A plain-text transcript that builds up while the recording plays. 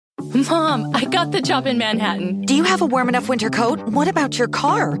Mom, I got the job in Manhattan. Do you have a warm enough winter coat? What about your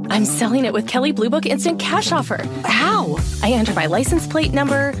car? I'm selling it with Kelley Blue Book Instant Cash Offer. How? I enter my license plate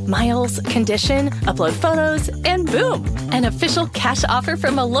number, miles, condition, upload photos, and boom, an official cash offer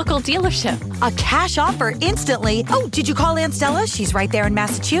from a local dealership. A cash offer instantly? Oh, did you call Aunt Stella? She's right there in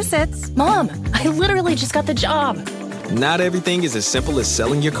Massachusetts. Mom, I literally just got the job. Not everything is as simple as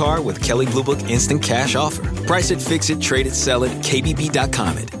selling your car with Kelley Blue Book Instant Cash Offer. Price it, fix it, trade it, sell it,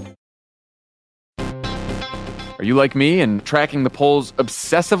 KBB.com it. Are you like me and tracking the polls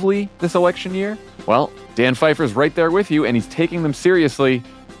obsessively this election year? Well, Dan Pfeiffer's right there with you, and he's taking them seriously,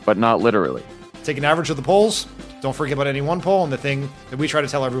 but not literally. Take an average of the polls. Don't forget about any one poll. And the thing that we try to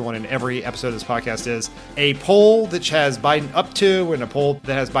tell everyone in every episode of this podcast is a poll that has Biden up to and a poll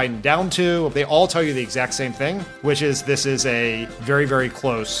that has Biden down to. They all tell you the exact same thing, which is this is a very, very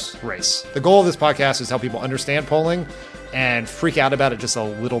close race. The goal of this podcast is to help people understand polling and freak out about it just a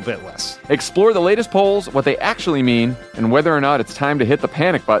little bit less. Explore the latest polls, what they actually mean, and whether or not it's time to hit the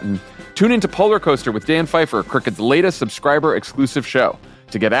panic button. Tune into Polar Coaster with Dan Pfeiffer, Crooked's latest subscriber-exclusive show.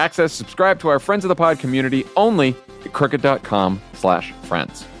 To get access, subscribe to our Friends of the Pod community only at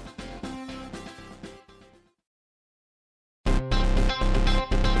crooked.com/friends.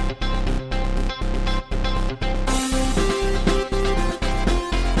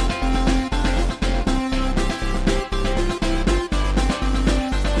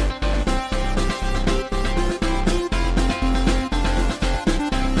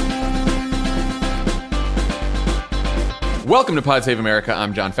 Welcome to Pod Save America.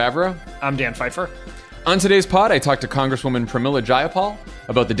 I'm John Favreau. I'm Dan Pfeiffer. On today's pod, I talked to Congresswoman Pramila Jayapal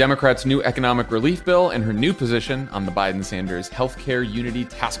about the Democrats' new economic relief bill and her new position on the Biden-Sanders Healthcare Unity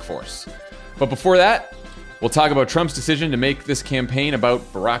Task Force. But before that, we'll talk about Trump's decision to make this campaign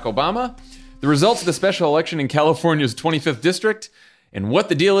about Barack Obama, the results of the special election in California's 25th district, and what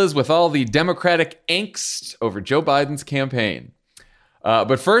the deal is with all the Democratic angst over Joe Biden's campaign.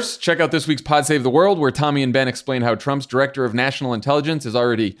 But first, check out this week's Pod Save the World, where Tommy and Ben explain how Trump's director of national intelligence is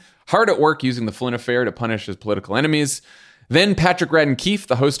already hard at work using the Flynn affair to punish his political enemies. Then Patrick Radden Keefe,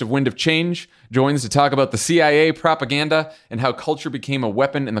 the host of Wind of Change, joins to talk about the CIA propaganda and how culture became a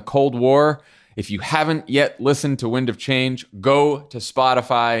weapon in the Cold War. If you haven't yet listened to Wind of Change, go to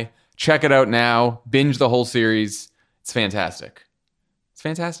Spotify, check it out now, binge the whole series. It's fantastic. It's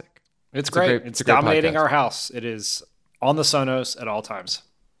fantastic. It's great. It's dominating our house. It is on the Sonos at all times.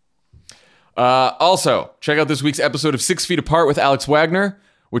 Also, check out this week's episode of 6 Feet Apart with Alex Wagner,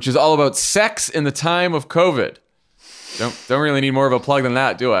 which is all about sex in the time of COVID. Don't really need more of a plug than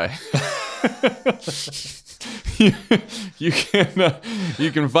that, do I?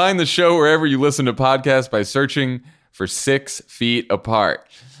 You can find the show wherever you listen to podcasts by searching for 6 Feet Apart.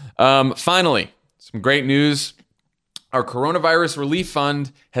 Finally, some great news. Our coronavirus relief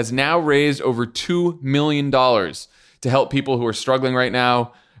fund has now raised over $2 million to help people who are struggling right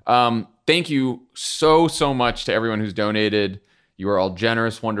now. Thank you so much to everyone who's donated. You are all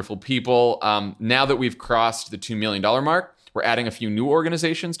generous, wonderful people. Now that we've crossed the $2 million mark, we're adding a few new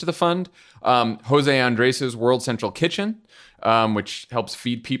organizations to the fund. Jose Andres' World Central Kitchen, which helps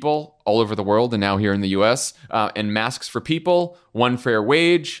feed people all over the world and now here in the U.S., and Masks for People, One Fair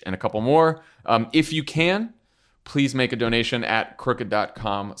Wage, and a couple more. If you can, please make a donation at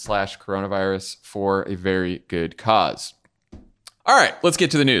crooked.com/coronavirus for a very good cause. All right, let's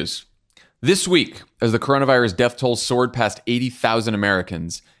get to the news. This week, as the coronavirus death toll soared past 80,000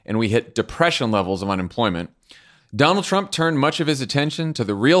 Americans and we hit depression levels of unemployment, Donald Trump turned much of his attention to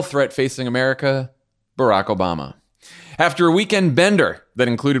the real threat facing America, Barack Obama. After a weekend bender that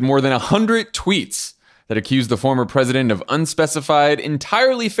included more than 100 tweets that accused the former president of unspecified,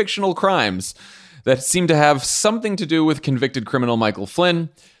 entirely fictional crimes that seemed to have something to do with convicted criminal Michael Flynn,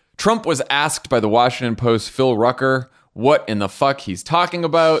 Trump was asked by the Washington Post's Phil Rucker what in the fuck he's talking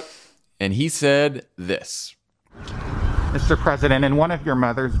about, and he said this. Mr. President, in one of your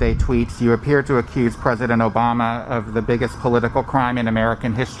Mother's Day tweets, you appear to accuse President Obama of the biggest political crime in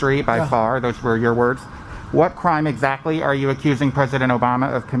American history by far. Those were your words. What crime exactly are you accusing President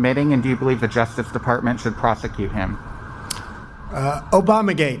Obama of committing, and do you believe the Justice Department should prosecute him?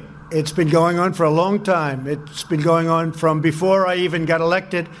 Obamagate. It's been going on for a long time. It's been going on from before I even got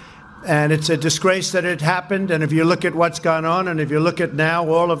elected, and it's a disgrace that it happened. And if you look at what's gone on, and if you look at now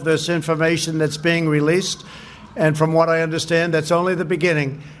all of this information that's being released, and from what I understand, that's only the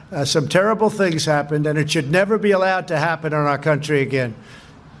beginning. Some terrible things happened, and it should never be allowed to happen in our country again.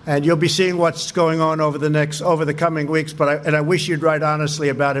 And you'll be seeing what's going on over the coming weeks. But I wish you'd write honestly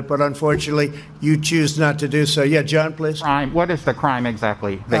about it, but unfortunately, you choose not to do so. Yeah, John, please. Crime. What is the crime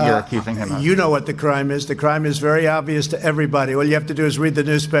exactly that you're accusing him of? You know what the crime is. The crime is very obvious to everybody. All you have to do is read the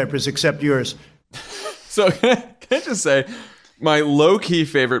newspapers, except yours. So can I just say, my low-key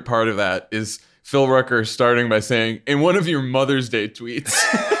favorite part of that is Phil Rucker starting by saying, in one of your Mother's Day tweets,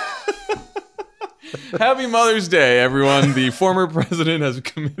 Happy Mother's Day, everyone. The former president has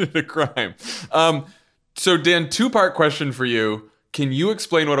committed a crime. So, Dan, two-part question for you. Can you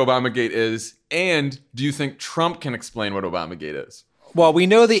explain what Obamagate is? And do you think Trump can explain what Obamagate is? Well, we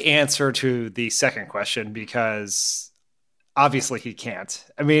know the answer to the second question because obviously he can't.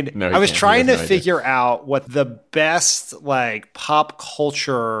 I mean, No, he I was can't. He trying has to no idea. figure out what the best like pop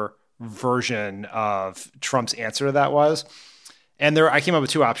culture version of Trump's answer to that was. And I came up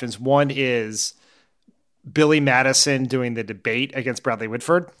with two options. One is Billy Madison doing the debate against Bradley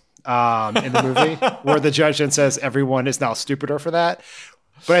Whitford in the movie, where the judge then says everyone is now stupider for that.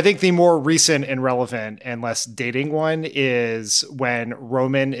 But I think the more recent and relevant and less dating one is when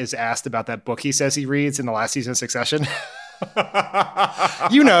Roman is asked about that book he says he reads in the last season of Succession.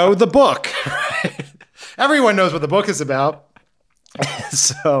 You know, the book. Everyone knows what the book is about.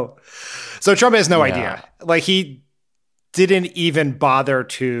 So Trump has no idea. Like, he didn't even bother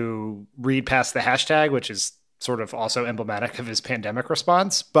to read past the hashtag, which is sort of also emblematic of his pandemic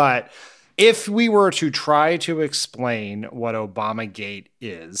response. But if we were to try to explain what Obamagate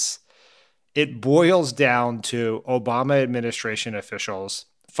is, it boils down to Obama administration officials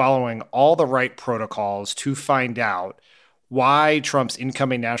following all the right protocols to find out why Trump's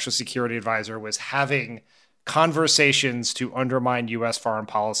incoming national security advisor was having conversations to undermine U.S. foreign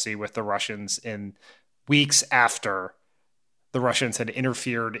policy with the Russians in weeks after the Russians had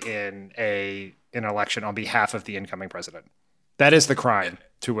interfered in an election on behalf of the incoming president. That is the crime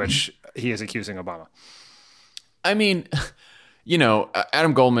to which he is accusing Obama. I mean, you know,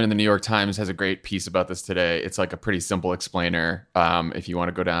 Adam Goldman in the New York Times has a great piece about this today. It's like a pretty simple explainer if you want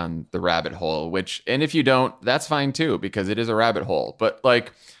to go down the rabbit hole, and if you don't, that's fine too, because it is a rabbit hole. But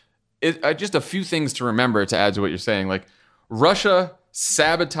like, just a few things to remember to add to what you're saying. Like, Russia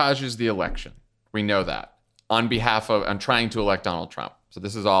sabotages the election. We know that on trying to elect Donald Trump. So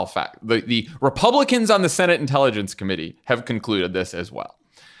this is all fact. The Republicans on the Senate Intelligence Committee have concluded this as well.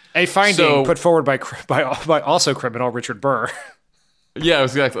 A finding put forward by also criminal Richard Burr. Yeah,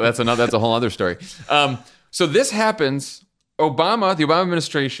 exactly. That's a whole other story. So this happens. The Obama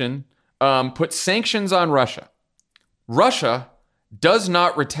administration put sanctions on Russia. Russia does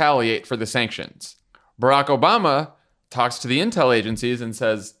not retaliate for the sanctions. Barack Obama talks to the intel agencies and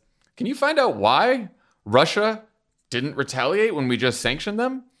says, "Can you find out why Russia didn't retaliate when we just sanctioned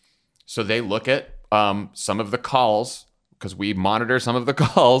them?" So they look at some of the calls, because we monitor some of the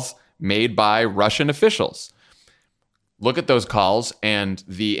calls made by Russian officials. Look at those calls, and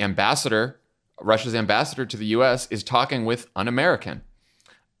the ambassador, Russia's ambassador to the U.S., is talking with an American.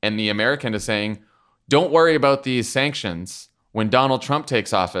 And the American is saying, "Don't worry about these sanctions. When Donald Trump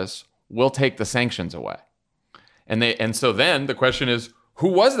takes office, we'll take the sanctions away." And so then the question is, who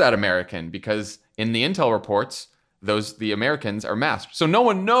was that American? Because in the intel reports, the Americans are masked. So no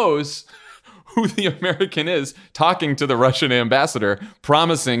one knows who the American is talking to the Russian ambassador,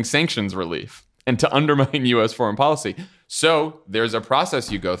 promising sanctions relief and to undermine U.S. foreign policy. So there's a process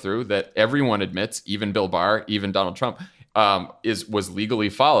you go through that everyone admits, even Bill Barr, even Donald Trump, was legally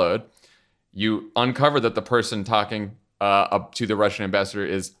followed. You uncover that the person talking up to the Russian ambassador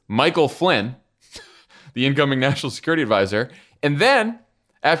is Michael Flynn, the incoming national security advisor. And then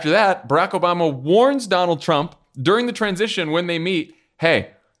after that, Barack Obama warns Donald Trump during the transition when they meet,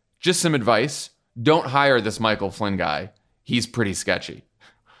 "Hey, just some advice. Don't hire this Michael Flynn guy. He's pretty sketchy."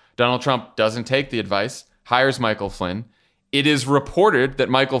 Donald Trump doesn't take the advice, hires Michael Flynn. It is reported that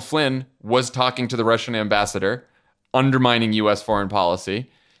Michael Flynn was talking to the Russian ambassador, undermining U.S. foreign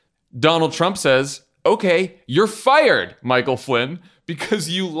policy. Donald Trump says, "Okay, you're fired, Michael Flynn, because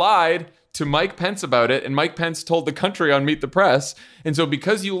you lied to Mike Pence about it, and Mike Pence told the country on Meet the Press, and so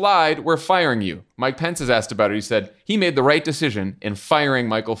because you lied, we're firing you." Mike Pence is asked about it. He said he made the right decision in firing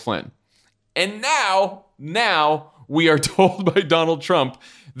Michael Flynn. And now we are told by Donald Trump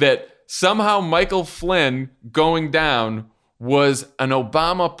that somehow Michael Flynn going down was an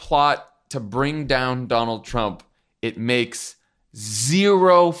Obama plot to bring down Donald Trump. It makes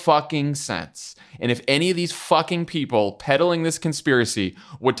zero fucking sense. And if any of these fucking people peddling this conspiracy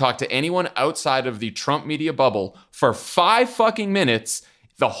would talk to anyone outside of the Trump media bubble for 5 fucking minutes,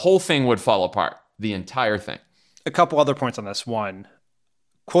 the whole thing would fall apart. The entire thing. A couple other points on this. One,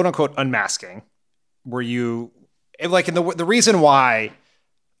 quote unquote unmasking, where you like, and the reason why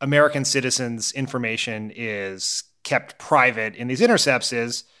American citizens' information is kept private in these intercepts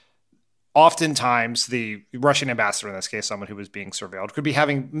is oftentimes the Russian ambassador, in this case, someone who was being surveilled, could be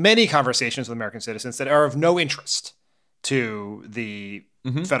having many conversations with American citizens that are of no interest to the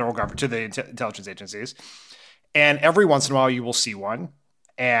federal government, to the intelligence agencies. And every once in a while you will see one.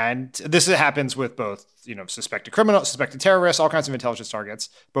 And this happens with both, suspected criminals, suspected terrorists, all kinds of intelligence targets,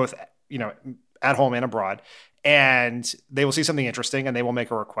 both, at home and abroad. And they will see something interesting and they will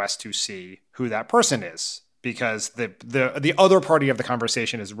make a request to see who that person is, because the other party of the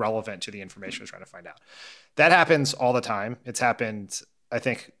conversation is relevant to the information we're trying to find out. That happens all the time. It's happened, I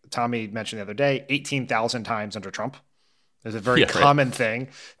think Tommy mentioned the other day, 18,000 times under Trump. It's a very common thing.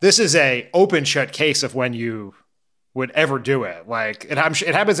 This is a open shut case of when you would ever do it. Like it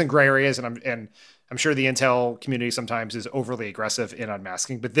happens in gray areas, and I'm sure the intel community sometimes is overly aggressive in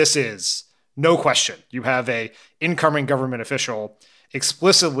unmasking, but this is no question. You have a incoming government official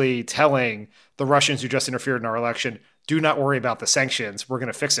explicitly telling the Russians who just interfered in our election, do not worry about the sanctions. We're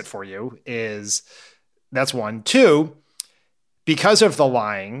going to fix it for you. That's one. Two, because of the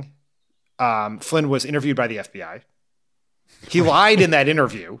lying, Flynn was interviewed by the FBI. He lied in that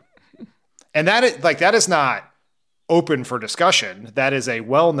interview. And that is not open for discussion. That is a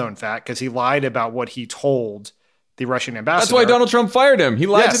well-known fact because he lied about what he told the Russian ambassador. That's why Donald Trump fired him. He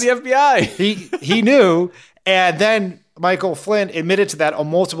lied to the FBI. He knew. And then Michael Flynn admitted to that on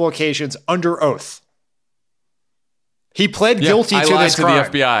multiple occasions under oath. He pled guilty to this crime. I lied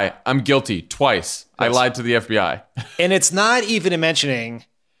to the FBI. I'm guilty twice. I lied to the FBI. And it's not even mentioning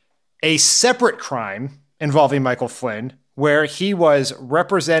a separate crime involving Michael Flynn, where he was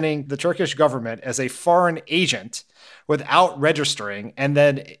representing the Turkish government as a foreign agent without registering and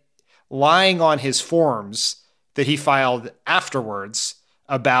then lying on his forms that he filed afterwards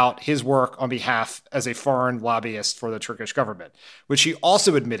about his work on behalf as a foreign lobbyist for the Turkish government, which he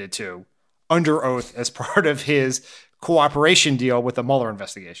also admitted to under oath as part of his cooperation deal with the Mueller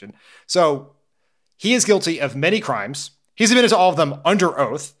investigation. So he is guilty of many crimes. He's admitted to all of them under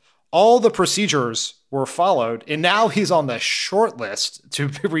oath. All the procedures were followed, and now he's on the short list to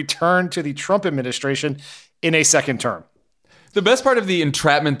return to the Trump administration in a second term. The best part of the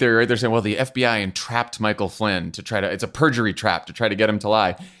entrapment theory, right? They're saying, well, the FBI entrapped Michael Flynn it's a perjury trap to try to get him to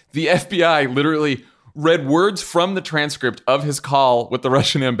lie. The FBI literally read words from the transcript of his call with the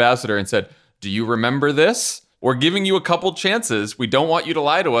Russian ambassador and said, do you remember this? We're giving you a couple chances. We don't want you to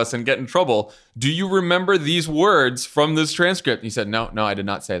lie to us and get in trouble. Do you remember these words from this transcript? And he said, no, I did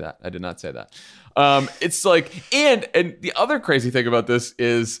not say that. I did not say that. It's like, and the other crazy thing about this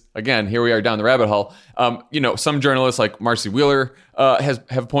is, again, here we are down the rabbit hole. Some journalists like Marcy Wheeler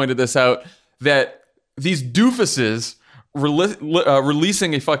have pointed this out, that these doofuses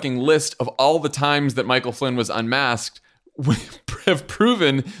releasing a fucking list of all the times that Michael Flynn was unmasked have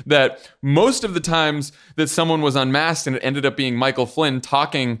proven that most of the times that someone was unmasked and it ended up being Michael Flynn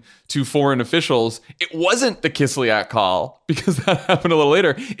talking to foreign officials, it wasn't the Kislyak call, because that happened a little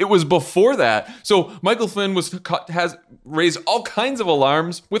later. It was before that. So Michael Flynn has raised all kinds of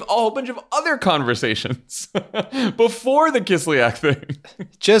alarms with a whole bunch of other conversations before the Kislyak thing.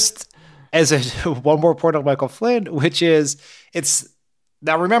 Just as one more point on Michael Flynn, which is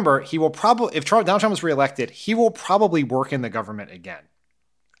now remember, he will probably, if Donald Trump is reelected, he will probably work in the government again.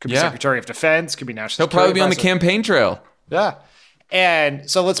 Could be Secretary of Defense, could be National Security. He'll probably be on the campaign trail. Yeah. And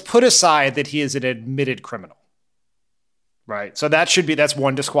so let's put aside that he is an admitted criminal. Right? So that's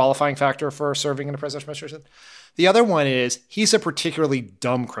one disqualifying factor for serving in a presidential administration. The other one is he's a particularly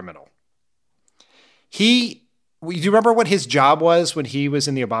dumb criminal. Do you remember what his job was when he was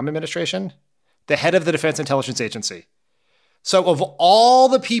in the Obama administration? The head of the Defense Intelligence Agency. So of all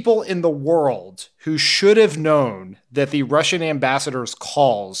the people in the world who should have known that the Russian ambassador's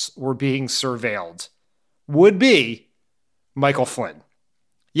calls were being surveilled would be Michael Flynn.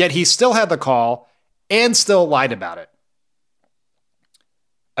 Yet he still had the call and still lied about it.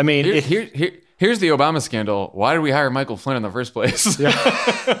 I mean, here's the Obama scandal. Why did we hire Michael Flynn in the first place? Yeah.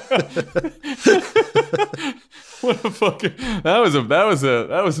 What a fucking that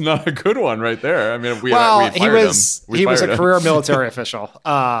was not a good one right there. I mean, he was a career military official,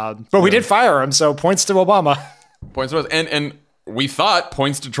 but we did fire him. So points to Obama. Points to us, and we thought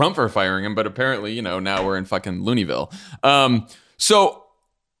points to Trump for firing him, but apparently, now we're in fucking Looneyville. So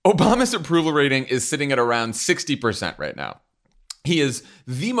Obama's approval rating is sitting at around 60% right now. He is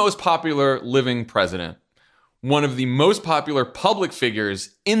the most popular living president, one of the most popular public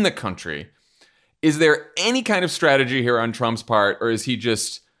figures in the country. Is there any kind of strategy here on Trump's part, or is he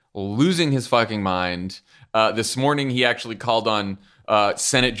just losing his fucking mind? This morning, he actually called on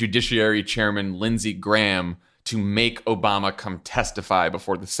Senate Judiciary Chairman Lindsey Graham to make Obama come testify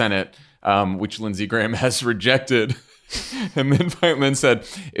before the Senate, which Lindsey Graham has rejected. And then said,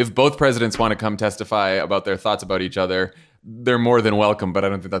 if both presidents want to come testify about their thoughts about each other, they're more than welcome, but I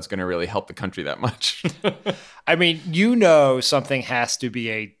don't think that's going to really help the country that much. I mean, something has to be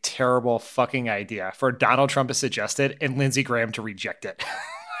a terrible fucking idea for Donald Trump to suggest it and Lindsey Graham to reject it.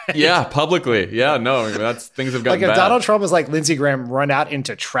 Yeah, publicly. Yeah, no, that's things have gotten like if bad. Donald Trump was like Lindsey Graham run out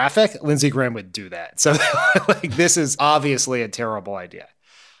into traffic, Lindsey Graham would do that. So like this is obviously a terrible idea.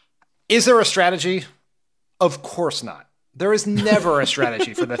 Is there a strategy? Of course not. There is never a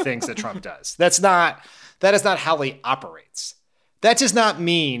strategy for the things that Trump does. That is not how he operates. That does not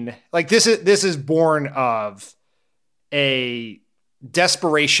mean like this is born of a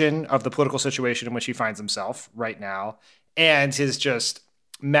desperation of the political situation in which he finds himself right now and his just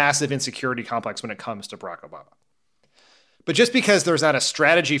massive insecurity complex when it comes to Barack Obama. But just because there's not a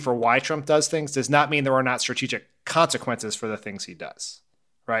strategy for why Trump does things does not mean there are not strategic consequences for the things he does.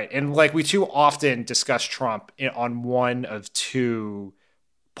 Right. And like we too often discuss Trump on one of two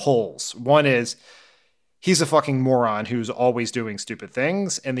poles. One is he's a fucking moron who's always doing stupid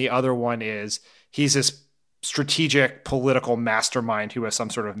things. And the other one is he's this strategic political mastermind who has some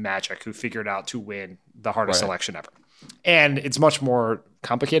sort of magic who figured out to win the hardest election ever. And it's much more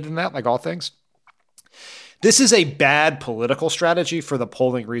complicated than that, like all things. This is a bad political strategy for the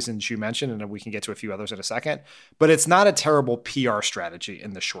polling reasons you mentioned, and we can get to a few others in a second, but it's not a terrible PR strategy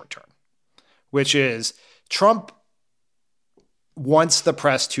in the short term, which is Trump wants the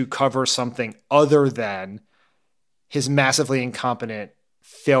press to cover something other than his massively incompetent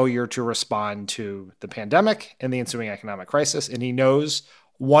failure to respond to the pandemic and the ensuing economic crisis. And he knows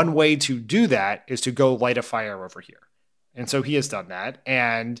one way to do that is to go light a fire over here. And so he has done that.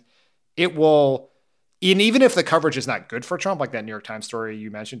 And it will... And even if the coverage is not good for Trump, like that New York Times story you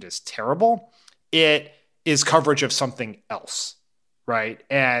mentioned is terrible, it is coverage of something else, right?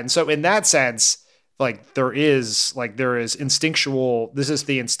 And so in that sense, like there is instinctual, this is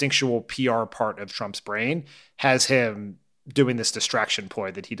the instinctual PR part of Trump's brain, has him doing this distraction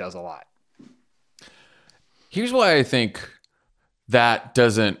ploy that he does a lot. Here's why I think that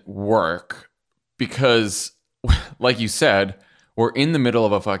doesn't work, because like you said, we're in the middle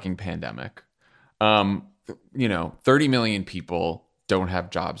of a fucking pandemic. 30 million people don't have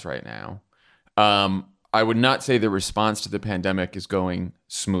jobs right now. I would not say the response to the pandemic is going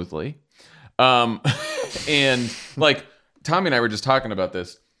smoothly. And like Tommy and I were just talking about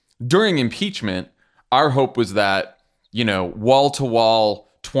this during impeachment, our hope was that, wall to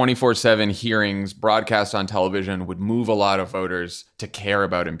wall 24/7 hearings broadcast on television would move a lot of voters to care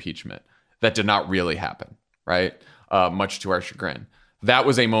about impeachment. That did not really happen, right? Much to our chagrin. That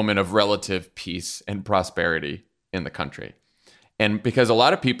was a moment of relative peace and prosperity in the country. And because a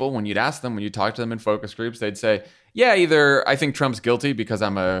lot of people, when you talk to them in focus groups, they'd say, yeah, either I think Trump's guilty because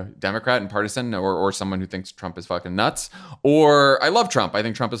I'm a Democrat and partisan or someone who thinks Trump is fucking nuts, or I love Trump, I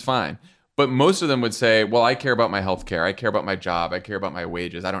think Trump is fine. But most of them would say, well, I care about my health care, I care about my job, I care about my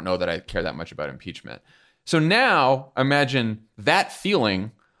wages. I don't know that I care that much about impeachment. So now imagine that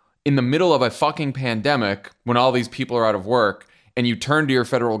feeling in the middle of a fucking pandemic when all these people are out of work, and you turn to your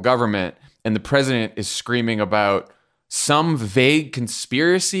federal government and the president is screaming about some vague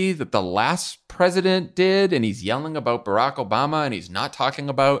conspiracy that the last president did, and he's yelling about Barack Obama, and he's not talking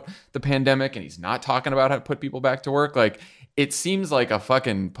about the pandemic, and he's not talking about how to put people back to work. Like, it seems like a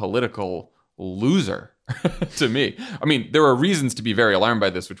fucking political loser to me. I mean, there are reasons to be very alarmed by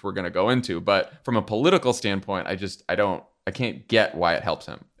this, which we're going to go into, but from a political standpoint, I can't get why it helps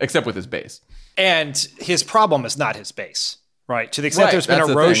him, except with his base. And his problem is not his base. Right. To the extent there's been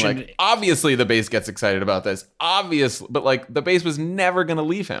erosion. Like, obviously, the base gets excited about this. Obviously. But like the base was never going to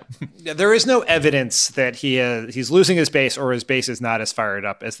leave him. There is no evidence that he's losing his base or his base is not as fired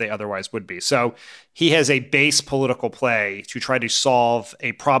up as they otherwise would be. So he has a base political play to try to solve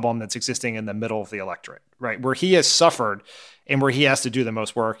a problem that's existing in the middle of the electorate. Right. Where he has suffered and where he has to do the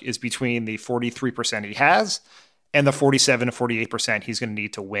most work is between the 43% he has and the 47 to 48% he's going to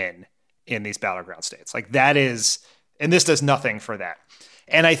need to win in these battleground states. Like that is... And this does nothing for that.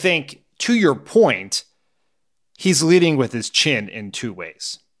 And I think, to your point, he's leading with his chin in two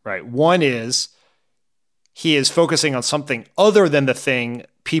ways, right? One is he is focusing on something other than the thing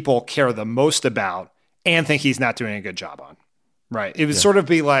people care the most about and think he's not doing a good job on, right? It would sort of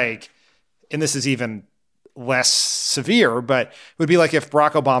be like, and this is even less severe, but it would be like if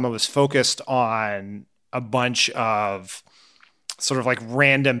Barack Obama was focused on a bunch of sort of like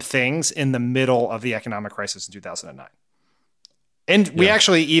random things in the middle of the economic crisis in 2009. And we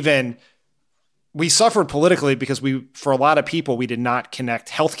actually we suffered politically because for a lot of people, we did not connect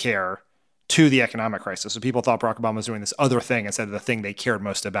healthcare to the economic crisis. So people thought Barack Obama was doing this other thing instead of the thing they cared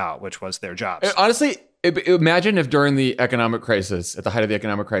most about, which was their jobs. Honestly, imagine if during the economic crisis, at the height of the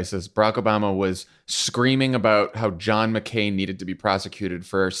economic crisis, Barack Obama was screaming about how John McCain needed to be prosecuted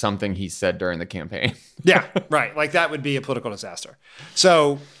for something he said during the campaign. Yeah, right. Like that would be a political disaster.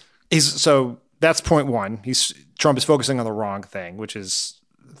 So that's point one. Trump is focusing on the wrong thing, which is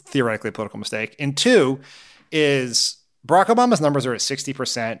theoretically a political mistake. And two is Barack Obama's numbers are at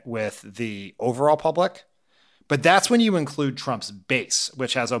 60% with the overall public. But that's when you include Trump's base,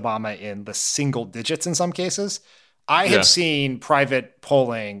 which has Obama in the single digits in some cases. I have seen private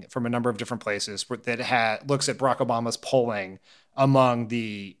polling from a number of different places that looks at Barack Obama's polling among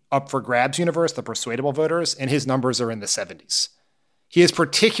the up for grabs universe, the persuadable voters, and his numbers are in the 70s. He is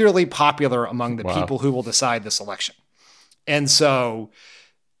particularly popular among the people who will decide this election. And so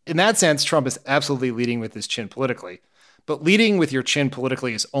in that sense, Trump is absolutely leading with his chin politically. But leading with your chin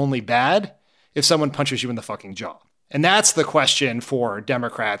politically is only bad if someone punches you in the fucking jaw. And that's the question for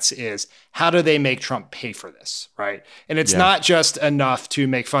Democrats is how do they make Trump pay for this, right? And it's not just enough to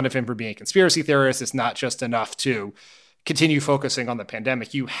make fun of him for being a conspiracy theorist. It's not just enough to continue focusing on the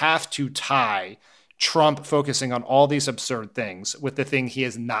pandemic. You have to tie Trump focusing on all these absurd things with the thing he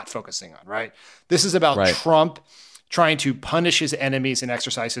is not focusing on, right? This is about Trump trying to punish his enemies and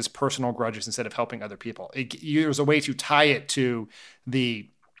exercise his personal grudges instead of helping other people. There's a way to tie it to the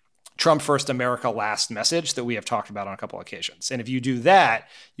Trump First America Last message that we have talked about on a couple of occasions. And if you do that,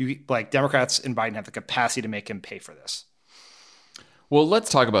 Democrats and Biden have the capacity to make him pay for this. Well, let's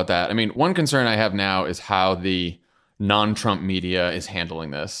talk about that. I mean, one concern I have now is how the non-Trump media is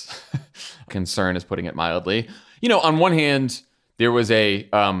handling this. Concern is putting it mildly. You know, on one hand, there was a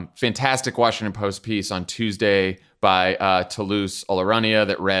fantastic Washington Post piece on Tuesday by Toulouse Olorania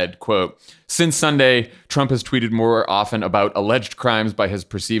that read, quote, "Since Sunday, Trump has tweeted more often about alleged crimes by his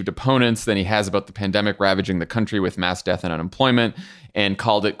perceived opponents than he has about the pandemic ravaging the country with mass death and unemployment, and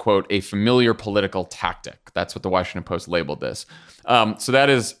called it, quote, a familiar political tactic." That's what the Washington Post labeled this. So that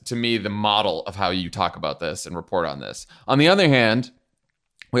is, to me, the model of how you talk about this and report on this. On the other hand,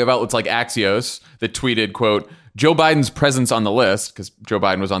 we have outlets like Axios that tweeted, quote, "Joe Biden's presence on the list," because Joe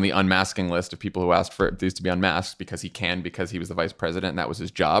Biden was on the unmasking list of people who asked for these to be unmasked because he was the vice president and that was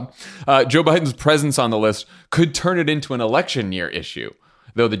his job. Joe Biden's presence on the list could turn it into an election year issue,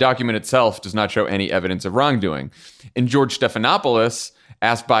 though the document itself does not show any evidence of wrongdoing. And George Stephanopoulos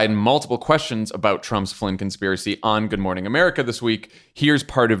asked Biden multiple questions about Trump's Flynn conspiracy on Good Morning America this week. Here's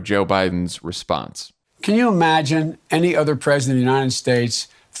part of Joe Biden's response. Can you imagine any other president of the United States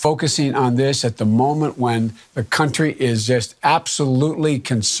focusing on this at the moment when the country is just absolutely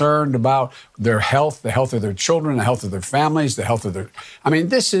concerned about their health, the health of their children, the health of their families, the health of their... I mean,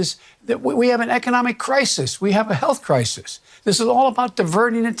 we have an economic crisis. We have a health crisis. This is all about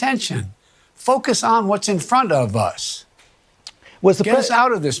diverting attention. Focus on what's in front of us. Get us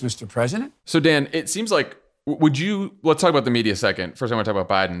out of this, Mr. President. So, Dan, it seems like, let's talk about the media a second. First, I want to talk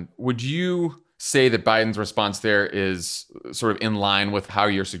about Biden. Would you say that Biden's response there is sort of in line with how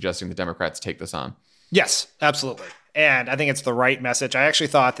you're suggesting the Democrats take this on? Yes, absolutely. And I think it's the right message. I actually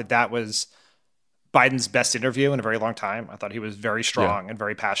thought that was Biden's best interview in a very long time. I thought he was very strong and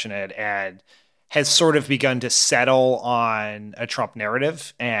very passionate and has sort of begun to settle on a Trump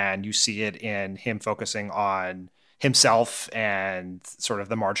narrative. And you see it in him focusing on himself and sort of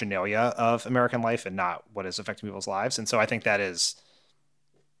the marginalia of American life and not what is affecting people's lives. And so I think that is...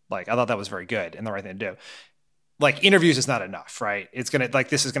 I thought that was very good and the right thing to do. Interviews is not enough, right?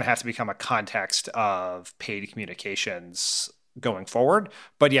 This is gonna have to become a context of paid communications going forward.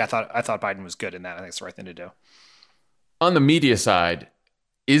 But yeah, I thought Biden was good in that. I think it's the right thing to do. On the media side,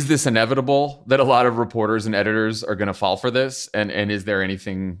 is this inevitable that a lot of reporters and editors are gonna fall for this? And is there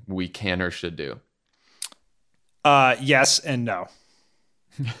anything we can or should do? Yes and no.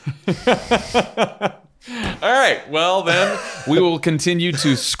 All right. Well, then we will continue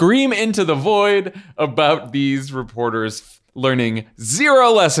to scream into the void about these reporters learning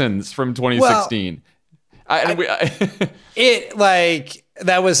zero lessons from 2016. That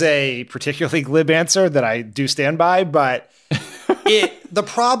was a particularly glib answer that I do stand by, but the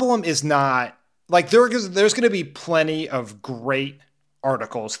problem is not there's going to be plenty of great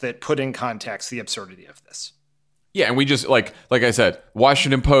articles that put in context the absurdity of this. Yeah, and we just like I said,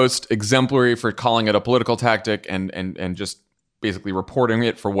 Washington Post exemplary for calling it a political tactic and just basically reporting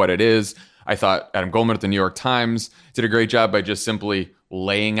it for what it is. I thought Adam Goldman at the New York Times did a great job by just simply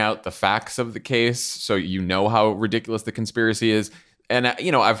laying out the facts of the case so you know how ridiculous the conspiracy is. And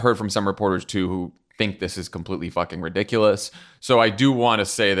I've heard from some reporters too who think this is completely fucking ridiculous. So I do want to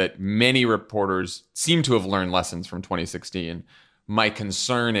say that many reporters seem to have learned lessons from 2016. My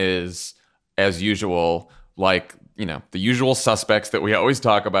concern is as usual, like, the usual suspects that we always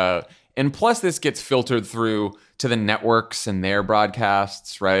talk about. And plus, this gets filtered through to the networks and their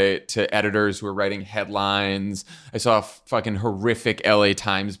broadcasts, right? To editors who are writing headlines. I saw a fucking horrific LA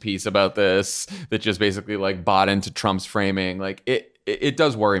Times piece about this that just basically like bought into Trump's framing. Like it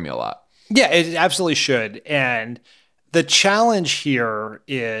does worry me a lot. Yeah, it absolutely should. And the challenge here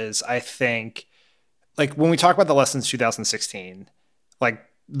is, I think, like when we talk about the lessons 2016, like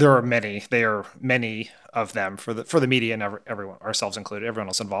there are many of them for the media and everyone, ourselves included, everyone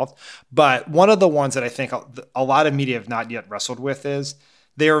else involved. But one of the ones that I think a lot of media have not yet wrestled with is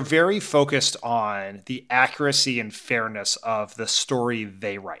they are very focused on the accuracy and fairness of the story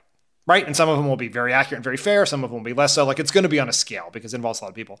they write, right? And some of them will be very accurate and very fair. Some of them will be less so. Like, it's going to be on a scale because it involves a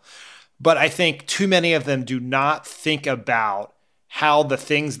lot of people. But I think too many of them do not think about how the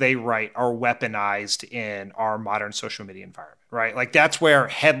things they write are weaponized in our modern social media environment, right? Like, that's where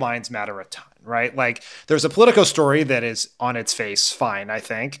headlines matter a ton, right? Like, there's a Politico story that is on its face fine, I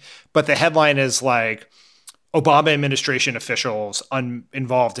think, but the headline is like, Obama administration officials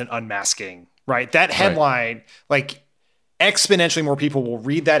involved in unmasking, right? That headline, like, exponentially more people will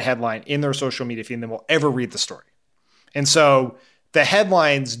read that headline in their social media feed than will ever read the story. And so the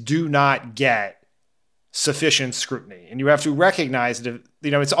headlines do not get sufficient scrutiny. And you have to recognize that,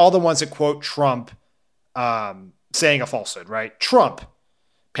 it's all the ones that quote Trump saying a falsehood, right? Trump,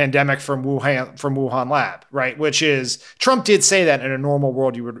 pandemic from Wuhan lab, right? Which is, Trump did say that in a normal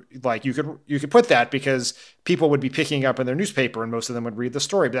world, you could put that because people would be picking up in their newspaper and most of them would read the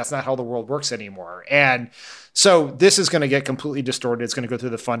story, but that's not how the world works anymore. And so this is going to get completely distorted. It's going to go through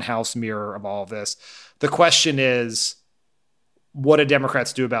the funhouse mirror of all of this. The question is, what do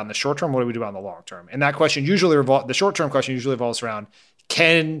Democrats do about in the short term? What do we do about in the long term? And that question the short-term question usually revolves around,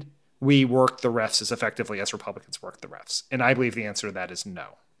 can we work the refs as effectively as Republicans work the refs? And I believe the answer to that is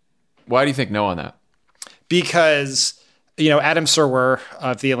no. Why do you think no on that? Because, Adam Serwer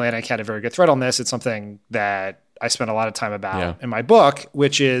of The Atlantic had a very good thread on this. It's something that I spent a lot of time about in my book,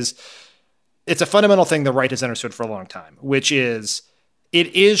 which is, it's a fundamental thing the right has understood for a long time, which is,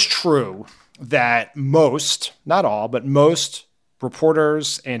 it is true that most, not all, but most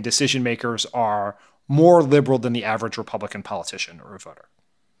reporters and decision makers are more liberal than the average Republican politician or voter.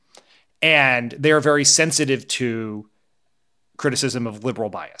 And they are very sensitive to criticism of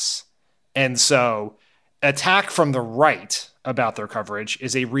liberal bias. And so attack from the right about their coverage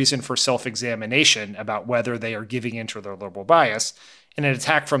is a reason for self-examination about whether they are giving into their liberal bias. And an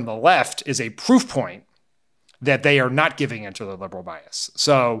attack from the left is a proof point that they are not giving into their liberal bias.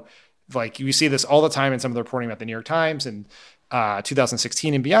 So, like, you see this all the time in some of the reporting about the New York Times and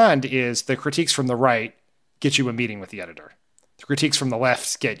 2016 and beyond, is the critiques from the right get you a meeting with the editor. The critiques from the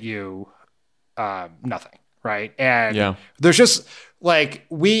left get you nothing, right? And there's just, like,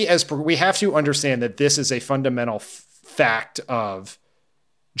 we have to understand that this is a fundamental fact of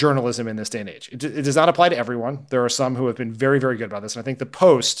journalism in this day and age. It does not apply to everyone. There are some who have been very, very good about this. And I think the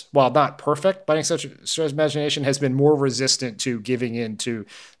Post, while not perfect by any stretch of imagination, has been more resistant to giving in to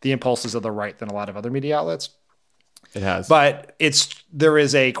the impulses of the right than a lot of other media outlets. It has. But there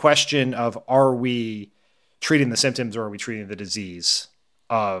is a question of, are we treating the symptoms or are we treating the disease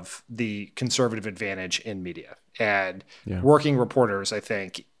of the conservative advantage in media? And working reporters, I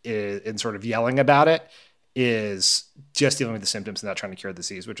think, in sort of yelling about it, is just dealing with the symptoms and not trying to cure the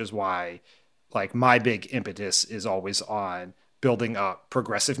disease, which is why, like, my big impetus is always on building up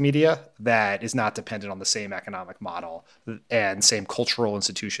progressive media that is not dependent on the same economic model and same cultural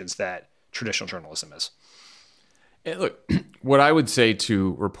institutions that traditional journalism is. And look, what I would say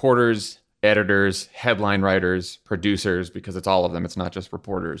to reporters, editors, headline writers, producers, because it's all of them, it's not just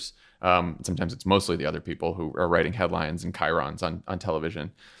reporters. Sometimes it's mostly the other people who are writing headlines and chyrons on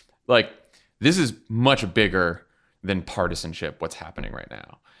television. Like, this is much bigger than partisanship, what's happening right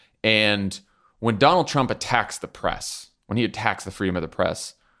now. And when Donald Trump attacks the press, when he attacks the freedom of the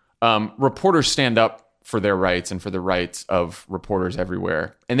press, reporters stand up for their rights and for the rights of reporters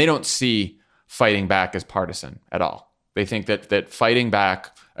everywhere. And they don't see fighting back as partisan at all. They think that fighting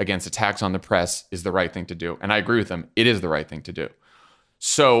back against attacks on the press is the right thing to do. And I agree with them. It is the right thing to do.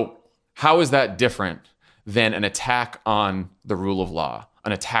 So how is that different than an attack on the rule of law,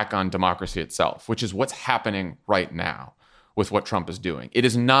 an attack on democracy itself, which is what's happening right now with what Trump is doing? It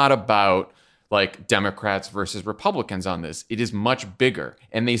is not about, like, Democrats versus Republicans on this. It is much bigger.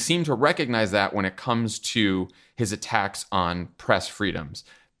 And they seem to recognize that when it comes to his attacks on press freedoms.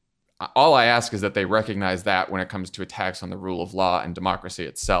 All I ask is that they recognize that when it comes to attacks on the rule of law and democracy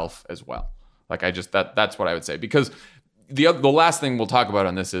itself as well. Like, that's what I would say. Because the last thing we'll talk about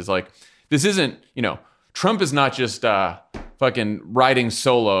on this is, like, this isn't, Trump is not just fucking riding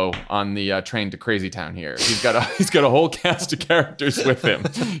solo on the train to Crazy Town here. He's got a whole cast of characters with him.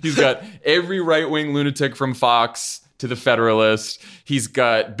 He's got every right-wing lunatic from Fox to the Federalist. He's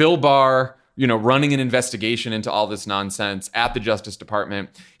got Bill Barr, running an investigation into all this nonsense at the Justice Department.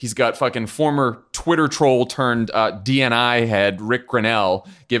 He's got fucking former Twitter troll turned DNI head Rick Grenell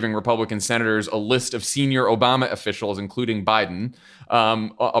giving Republican senators a list of senior Obama officials, including Biden,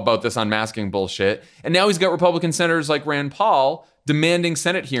 about this unmasking bullshit. And now he's got Republican senators like Rand Paul demanding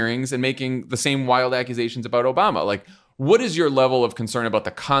Senate hearings and making the same wild accusations about Obama. Like, what is your level of concern about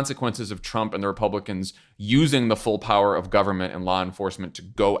the consequences of Trump and the Republicans using the full power of government and law enforcement to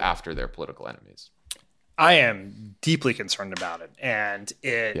go after their political enemies? I am deeply concerned about it, and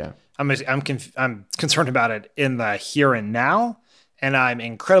I'm concerned about it in the here and now, and I'm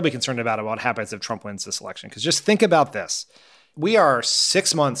incredibly concerned about what happens if Trump wins this election. Because just think about this: we are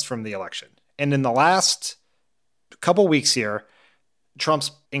 6 months from the election, and in the last couple weeks here,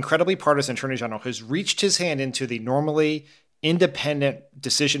 Trump's incredibly partisan attorney general has reached his hand into the normally independent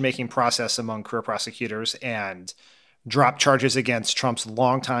decision-making process among career prosecutors and dropped charges against Trump's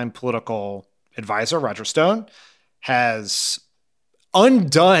longtime political advisor, Roger Stone, has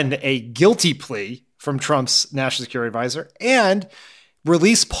undone a guilty plea from Trump's national security advisor, and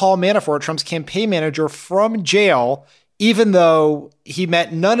released Paul Manafort, Trump's campaign manager, from jail, even though he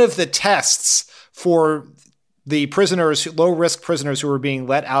met none of the tests for the prisoners, low-risk prisoners who were being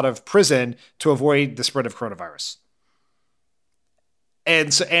let out of prison to avoid the spread of coronavirus.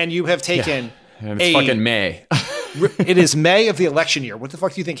 And you have taken and it's fucking May. It is May of the election year. What the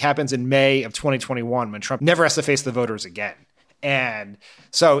fuck do you think happens in May of 2021 when Trump never has to face the voters again? And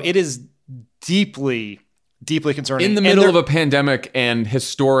so it is deeply, deeply concerning. In the middle of a pandemic and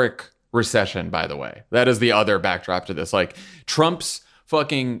historic recession, by the way. That is the other backdrop to this. Like, Trump's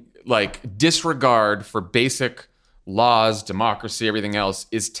fucking disregard for basic laws, democracy, everything else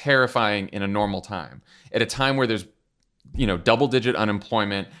is terrifying in a normal time. At a time where there's, double-digit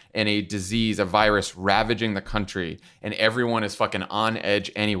unemployment and a disease, a virus ravaging the country, and everyone is fucking on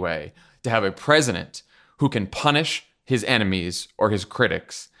edge anyway, to have a president who can punish his enemies or his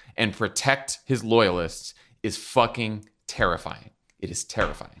critics and protect his loyalists is fucking terrifying. It is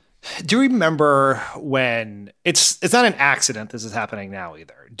terrifying. Do you remember when it's not an accident this is happening now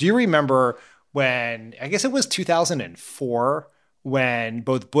either? Do you remember when, I guess it was 2004, when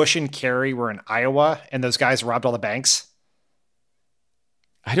both Bush and Kerry were in Iowa and those guys robbed all the banks?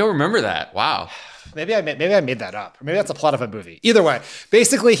 I don't remember that. Wow. Maybe I made that up. Or maybe that's a plot of a movie. Either way,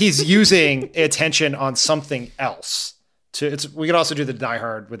 basically he's using attention on something else. We could also do the Die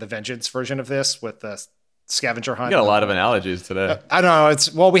Hard with a Vengeance version of this with the scavenger hunt. You got a lot of analogies today. I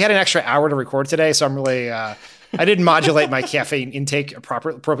don't know. We had an extra hour to record today, so I'm really I didn't modulate my caffeine intake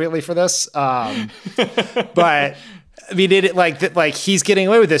appropriately for this. But I mean, he's getting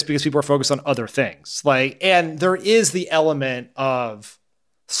away with this because people are focused on other things. And there is the element of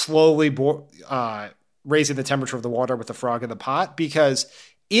slowly raising the temperature of the water with the frog in the pot, because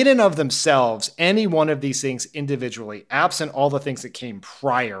in and of themselves, any one of these things individually, absent all the things that came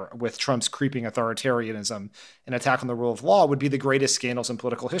prior with Trump's creeping authoritarianism and attack on the rule of law, would be the greatest scandals in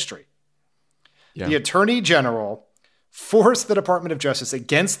political history. Yeah. The Attorney General forced the Department of Justice,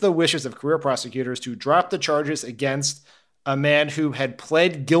 against the wishes of career prosecutors, to drop the charges against a man who had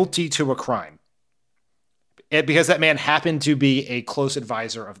pled guilty to a crime, because that man happened to be a close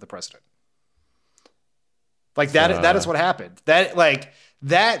advisor of the president. That is what happened.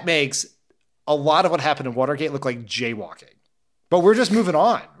 That makes a lot of what happened in Watergate look like jaywalking. But we're just moving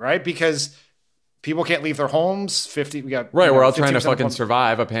on, right? Because people can't leave their homes. We're all trying to fucking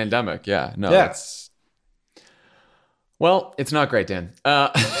survive a pandemic. Yeah. No, yeah. It's not great, Dan.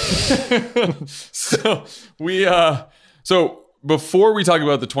 So before we talk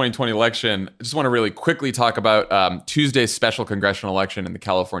about the 2020 election, I just want to really quickly talk about Tuesday's special congressional election in the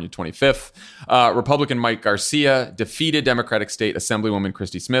California 25th. Republican Mike Garcia defeated Democratic State Assemblywoman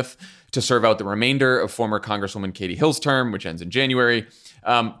Christy Smith to serve out the remainder of former Congresswoman Katie Hill's term, which ends in January.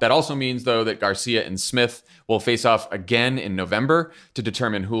 That also means, though, that Garcia and Smith will face off again in November to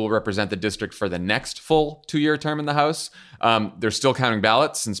determine who will represent the district for the next full 2-year term in the House. They're still counting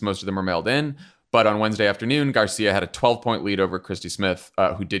ballots since most of them are mailed in. But on Wednesday afternoon, Garcia had a 12-point lead over Christy Smith,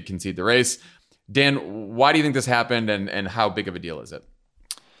 who did concede the race. Dan, why do you think this happened, and how big of a deal is it?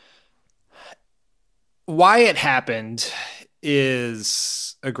 Why it happened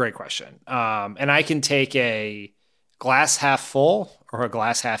is a great question. And I can take a glass half full or a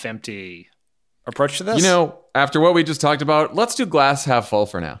glass half empty approach to this. After what we just talked about, let's do glass half full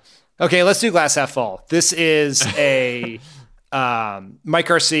for now. Okay, let's do glass half full. This is Mike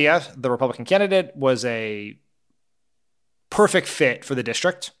Garcia, the Republican candidate, was a perfect fit for the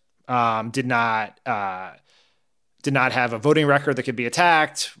district. Did not have a voting record that could be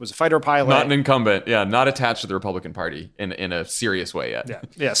attacked. Was a fighter pilot. Not an incumbent. Yeah, not attached to the Republican Party in a serious way yet.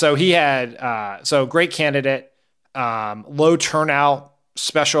 Yeah. So he had great candidate, low turnout,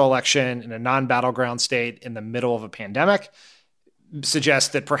 special election in a non-battleground state in the middle of a pandemic. Suggests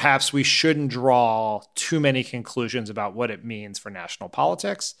that perhaps we shouldn't draw too many conclusions about what it means for national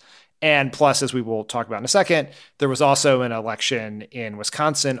politics. And plus, as we will talk about in a second, there was also an election in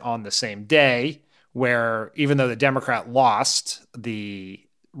Wisconsin on the same day where even though the Democrat lost the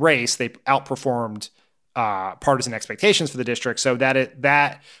race, they outperformed partisan expectations for the district. So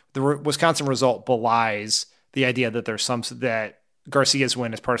that the Wisconsin result belies the idea that there's that Garcia's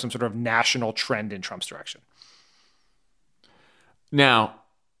win is part of some sort of national trend in Trump's direction. Now,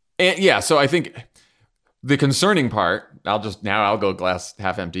 so I think the concerning part, I'll go glass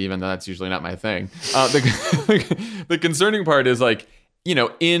half empty, even though that's usually not my thing. The concerning part is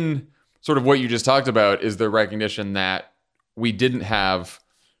in sort of what you just talked about is the recognition that we didn't have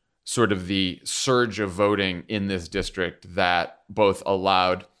sort of the surge of voting in this district that both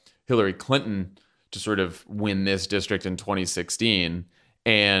allowed Hillary Clinton to sort of win this district in 2016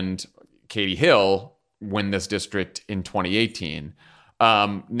 and Katie Hill win this district in 2018.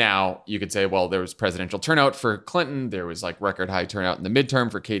 Now you could say, well, there was presidential turnout for Clinton. There was record high turnout in the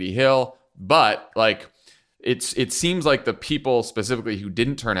midterm for Katie Hill. But it seems like the people specifically who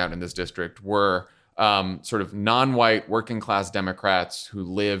didn't turn out in this district were sort of non-white working class Democrats who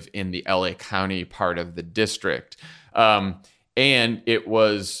live in the LA County part of the district. And it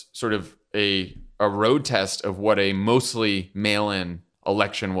was sort of a road test of what a mostly mail-in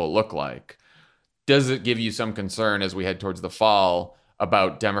election will look like. Does it give you some concern as we head towards the fall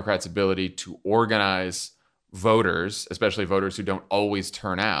about Democrats' ability to organize voters, especially voters who don't always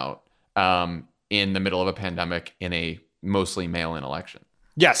turn out in the middle of a pandemic in a mostly mail-in election?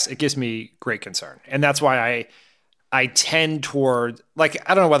 Yes, it gives me great concern. And that's why I tend toward, I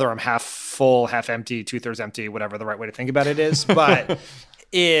don't know whether I'm half full, half empty, 2/3 empty, whatever the right way to think about it is, but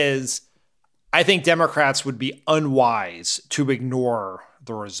I think Democrats would be unwise to ignore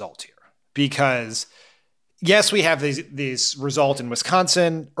the result here. Because yes, we have these result in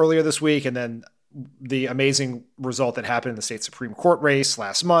Wisconsin earlier this week, and then the amazing result that happened in the state Supreme Court race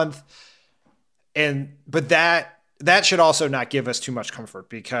last month. But that should also not give us too much comfort,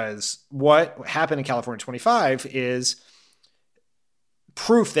 because what happened in California 25 is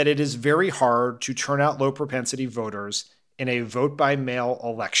proof that it is very hard to turn out low propensity voters in a vote by mail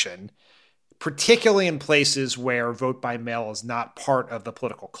election, particularly in places where vote by mail is not part of the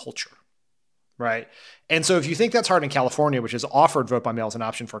political culture. Right. And so if you think that's hard in California, which has offered vote by mail as an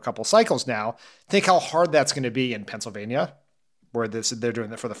option for a couple of cycles now, think how hard that's going to be in Pennsylvania, where they're doing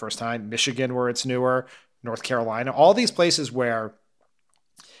that for the first time, Michigan, where it's newer, North Carolina, all these places where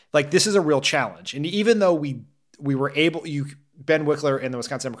this is a real challenge. And even though we were able, Ben Wickler and the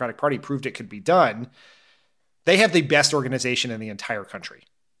Wisconsin Democratic Party proved it could be done, they have the best organization in the entire country.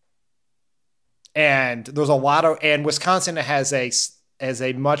 And there's and Wisconsin has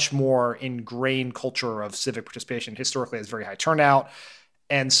a much more ingrained culture of civic participation. Historically, has very high turnout.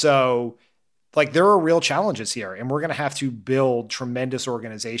 And so there are real challenges here, and we're going to have to build tremendous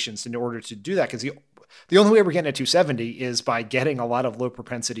organizations in order to do that. Because the only way we're getting at 270 is by getting a lot of low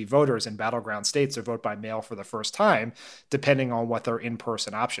propensity voters in battleground states to vote by mail for the first time, depending on what their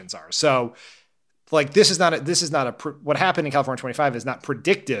in-person options are. So what happened in California 25 is not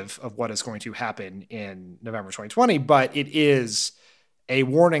predictive of what is going to happen in November 2020, but it is a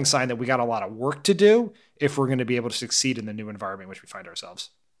warning sign that we got a lot of work to do if we're going to be able to succeed in the new environment in which we find ourselves.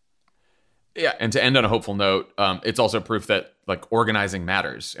 Yeah, and to end on a hopeful note, it's also proof that organizing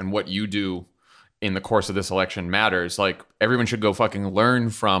matters, and what you do in the course of this election matters. Everyone should go fucking learn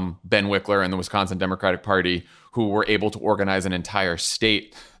from Ben Wickler and the Wisconsin Democratic Party, who were able to organize an entire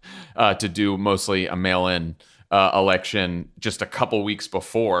state to do mostly a mail-in election just a couple weeks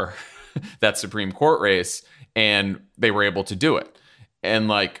before that Supreme Court race, and they were able to do it. And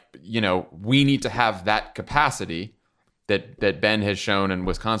we need to have that capacity that Ben has shown and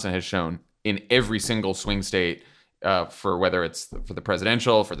Wisconsin has shown in every single swing state for whether it's for the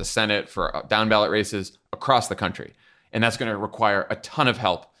presidential, for the Senate, for down ballot races across the country. And that's going to require a ton of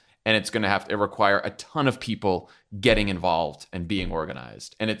help, and it's going to require a ton of people getting involved and being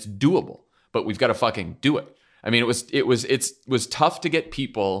organized. And it's doable, but we've got to fucking do it. I mean, it was tough to get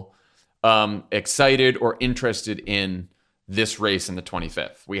people excited or interested in this race in the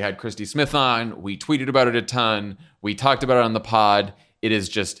 25th. We had Christy Smith on. We tweeted about it a ton. We talked about it on the pod.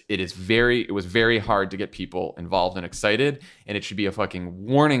 It was very hard to get people involved and excited. And it should be a fucking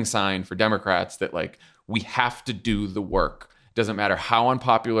warning sign for Democrats that like, we have to do the work. Doesn't matter how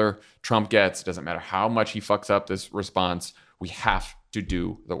unpopular Trump gets. Doesn't matter how much he fucks up this response. We have to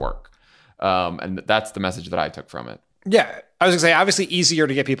do the work. And that's the message that I took from it. Yeah. I was gonna say, obviously easier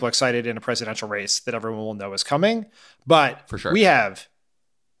to get people excited in a presidential race that everyone will know is coming, but for sure, we have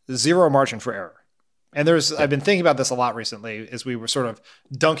zero margin for error. And I've been thinking about this a lot recently as we were sort of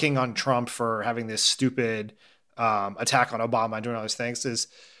dunking on Trump for having this stupid attack on Obama and doing all these things, is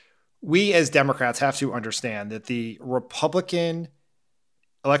we as Democrats have to understand that the Republican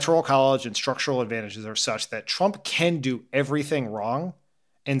Electoral College and structural advantages are such that Trump can do everything wrong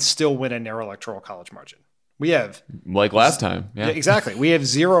and still win a narrow Electoral College margin. We have, like last time. Yeah, exactly. We have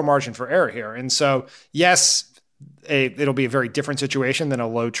zero margin for error here. And so, yes, it'll be a very different situation than a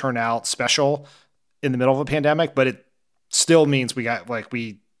low turnout special in the middle of a pandemic, but it still means we can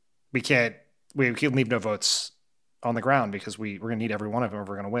leave no votes on the ground because we're going to need every one of them if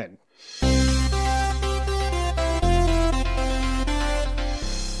we're going to win.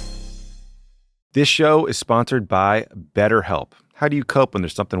 This show is sponsored by BetterHelp. How do you cope when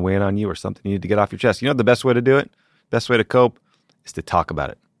there's something weighing on you or something you need to get off your chest? You know the best way to do it? Best way to cope is to talk about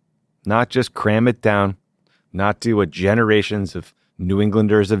it. Not just cram it down, not do what generations of New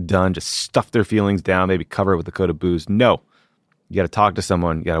Englanders have done, just stuff their feelings down, maybe cover it with a coat of booze. No, you got to talk to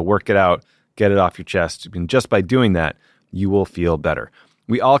someone. You got to work it out, get it off your chest. And just by doing that, you will feel better.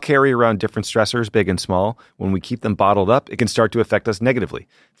 We all carry around different stressors, big and small. When we keep them bottled up, it can start to affect us negatively.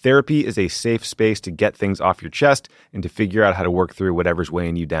 Therapy is a safe space to get things off your chest and to figure out how to work through whatever's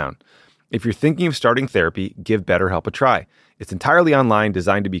weighing you down. If you're thinking of starting therapy, give BetterHelp a try. It's entirely online,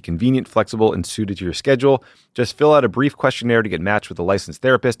 designed to be convenient, flexible, and suited to your schedule. Just fill out a brief questionnaire to get matched with a licensed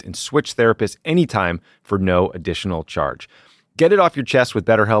therapist and switch therapists anytime for no additional charge. Get it off your chest with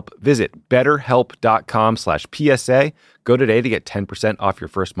BetterHelp. Visit betterhelp.com/PSA. Go today to get 10% off your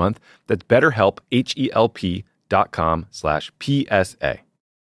first month. That's BetterHelp, HELP.com/PSA.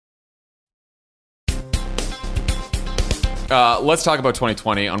 Let's talk about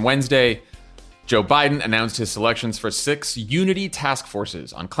 2020. On Wednesday, Joe Biden announced his selections for 6 unity task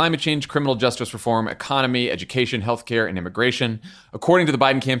forces on climate change, criminal justice reform, economy, education, healthcare, and immigration. According to the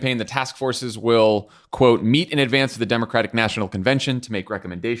Biden campaign, the task forces will, quote, meet in advance of the Democratic National Convention to make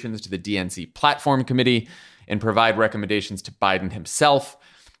recommendations to the DNC Platform Committee and provide recommendations to Biden himself.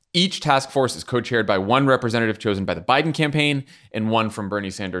 Each task force is co-chaired by one representative chosen by the Biden campaign and one from Bernie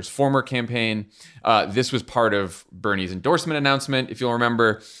Sanders' former campaign. This was part of Bernie's endorsement announcement. If you'll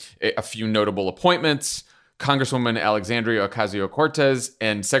remember, a few notable appointments. Congresswoman Alexandria Ocasio-Cortez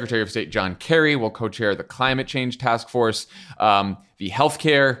and Secretary of State John Kerry will co-chair the climate change task force. The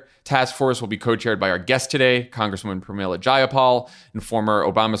healthcare task force will be co-chaired by our guest today, Congresswoman Pramila Jayapal, and former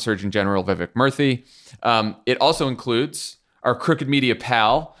Obama Surgeon General Vivek Murthy. It also includes our Crooked Media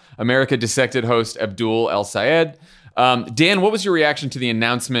pal, America Dissected host Abdul El Sayed. Dan, what was your reaction to the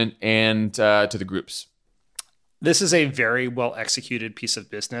announcement and to the groups? This is a very well executed piece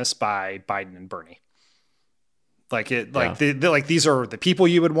of business by Biden and Bernie. These are the people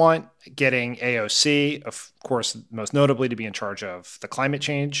you would want. Getting AOC, of course, most notably to be in charge of the climate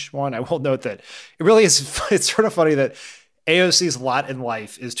change one. I will note that it really is. It's sort of funny that AOC's lot in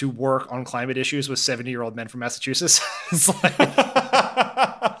life is to work on climate issues with 70-year-old men from Massachusetts. It's like,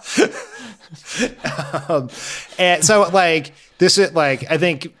 and so this is I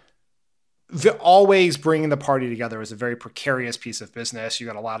think always bringing the party together is a very precarious piece of business. You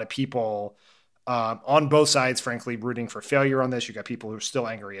got a lot of people on both sides, frankly, rooting for failure on this. You got people who are still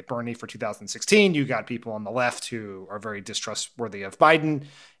angry at Bernie for 2016. You got people on the left who are very distrustworthy of Biden,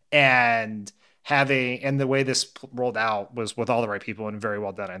 and the way this rolled out was with all the right people and very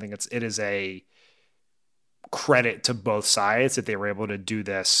well done. I think it is a credit to both sides that they were able to do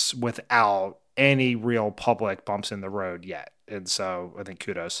this without any real public bumps in the road yet. And so I think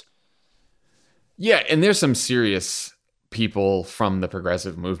kudos. Yeah, and there's some serious people from the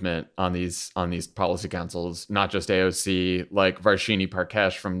progressive movement on these policy councils, not just AOC, like Varshini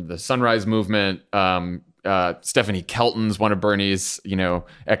Parkesh from the Sunrise Movement. Stephanie Kelton's one of Bernie's,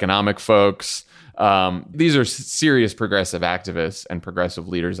 economic folks. These are serious progressive activists and progressive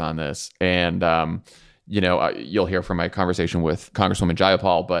leaders on this. And, you'll hear from my conversation with Congresswoman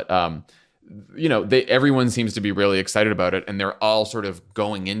Jayapal, but, everyone seems to be really excited about it. And they're all sort of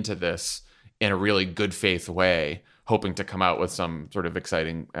going into this in a really good faith way, hoping to come out with some sort of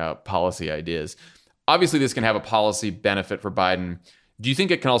exciting policy ideas. Obviously, this can have a policy benefit for Biden. Do you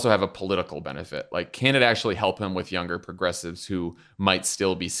think it can also have a political benefit? Can it actually help him with younger progressives who might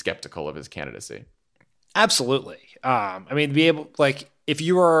still be skeptical of his candidacy? Absolutely. Be able, if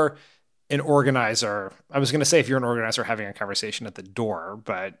you are an organizer, I was going to say if you're an organizer having a conversation at the door,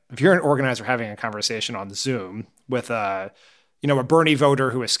 but if you're an organizer having a conversation on Zoom with a Bernie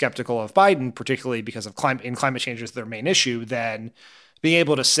voter who is skeptical of Biden, particularly because of climate change is their main issue, then being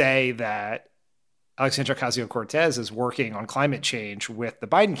able to say that Alexandria Ocasio-Cortez is working on climate change with the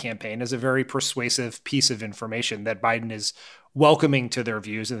Biden campaign is a very persuasive piece of information that Biden is welcoming to their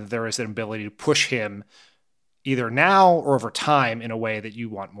views and that there is an ability to push him either now or over time in a way that you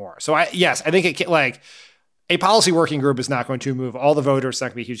want more. So I think a policy working group is not going to move all the voters. It's not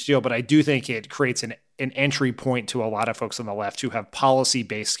going to be a huge deal, but I do think it creates an entry point to a lot of folks on the left who have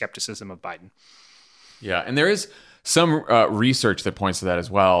policy-based skepticism of Biden. Yeah, and there is some research that points to that as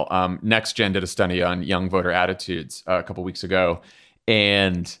well. NextGen did a study on young voter attitudes a couple weeks ago,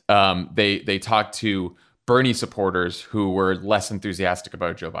 and they talked to Bernie supporters who were less enthusiastic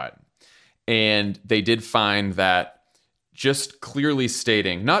about Joe Biden. And they did find that just clearly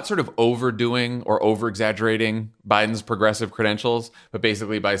stating, not sort of overdoing or over-exaggerating Biden's progressive credentials, but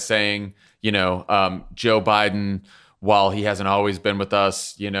basically by saying, Joe Biden, while he hasn't always been with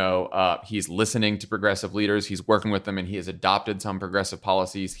us, he's listening to progressive leaders, he's working with them, and he has adopted some progressive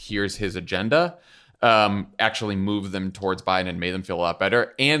policies. Here's his agenda. Actually moved them towards Biden and made them feel a lot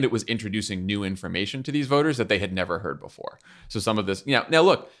better. And it was introducing new information to these voters that they had never heard before. So some of this, now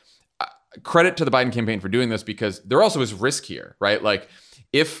look, credit to the Biden campaign for doing this, because there also is risk here, right? Like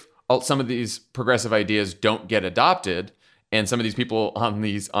if some of these progressive ideas don't get adopted and some of these people on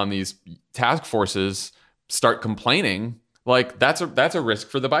these task forces start complaining, like that's a risk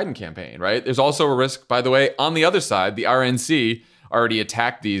for the Biden campaign, right? There's also a risk, by the way, on the other side. The RNC already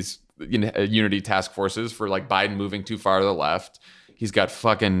attacked these unity task forces for like Biden moving too far to the left. He's got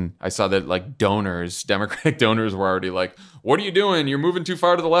I saw that like Democratic donors were already like, what are you doing? You're moving too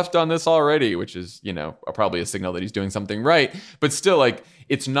far to the left on this already, which is, probably a signal that he's doing something right. But still, like,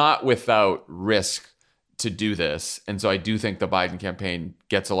 it's not without risk to do this. And so I do think the Biden campaign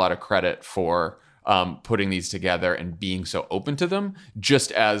gets a lot of credit for putting these together and being so open to them,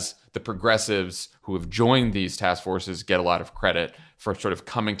 just as the progressives who have joined these task forces get a lot of credit for sort of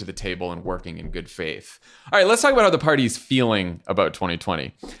coming to the table and working in good faith. All right, let's talk about how the party's feeling about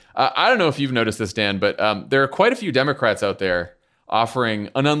 2020. I don't know if you've noticed this, Dan, but there are quite a few Democrats out there offering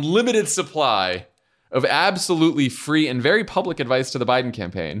an unlimited supply of absolutely free and very public advice to the Biden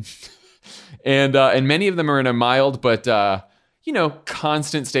campaign. and many of them are in a mild but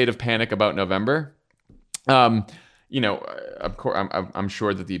constant state of panic about November. Of course, I'm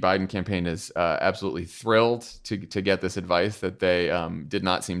sure that the Biden campaign is absolutely thrilled to get this advice that they did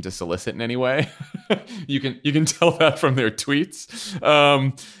not seem to solicit in any way. You can tell that from their tweets,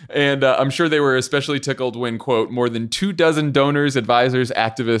 and I'm sure they were especially tickled when, quote, more than 24 donors, advisors,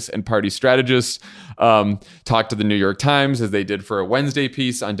 activists, and party strategists talked to the New York Times, as they did for a Wednesday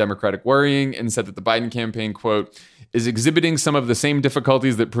piece on Democratic worrying, and said that the Biden campaign, quote, is exhibiting some of the same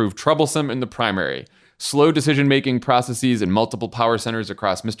difficulties that proved troublesome in the primary. Slow decision-making processes in multiple power centers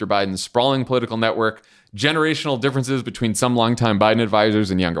across Mr. Biden's sprawling political network, generational differences between some longtime Biden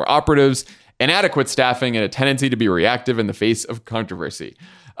advisors and younger operatives, inadequate staffing, and a tendency to be reactive in the face of controversy.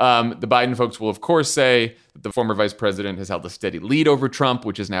 The Biden folks will, of course, say that the former vice president has held a steady lead over Trump,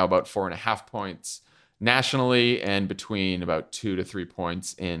 which is now about 4.5 points nationally and between about 2 to 3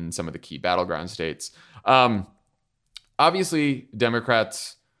 points in some of the key battleground states. Obviously,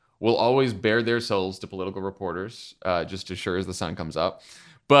 Democrats will always bare their souls to political reporters, just as sure as the sun comes up.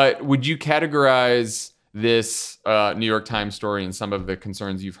 But would you categorize this New York Times story and some of the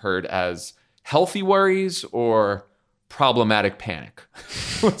concerns you've heard as healthy worries or problematic panic?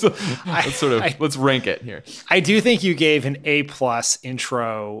 Let's rank it here. I do think you gave an A+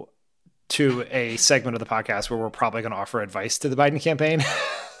 intro to a segment of the podcast where we're probably going to offer advice to the Biden campaign.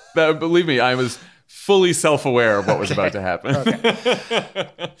 Believe me, I was fully self-aware of what was about to happen.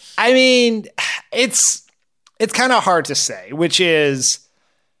 Okay. I mean, it's kind of hard to say, which is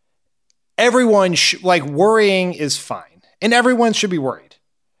everyone worrying is fine, and everyone should be worried.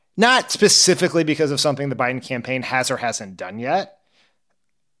 Not specifically because of something the Biden campaign has or hasn't done yet,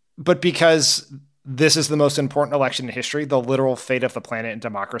 but because this is the most important election in history. The literal fate of the planet and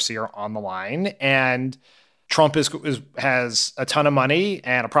democracy are on the line, and Trump has a ton of money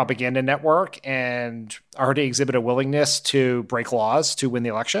and a propaganda network and already exhibit a willingness to break laws to win the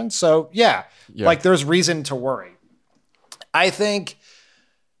election. So yeah, there's reason to worry. I think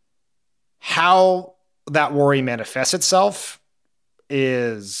how that worry manifests itself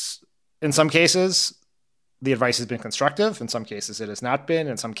is, in some cases, the advice has been constructive. In some cases, it has not been.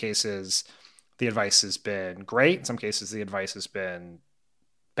 In some cases, the advice has been great. In some cases, the advice has been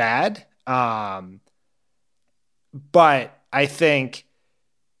bad. But I think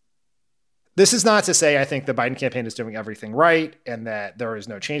This is not to say I think the Biden campaign is doing everything right and that there is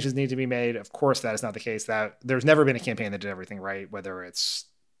no changes need to be made. Of course, that is not the case. That there's never been a campaign that did everything right, whether it's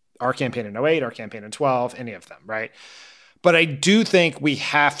our campaign in 08, our campaign in 12, any of them, right? But I do think we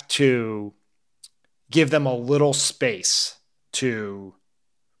have to give them a little space to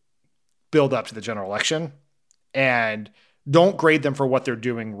build up to the general election, and don't grade them for what they're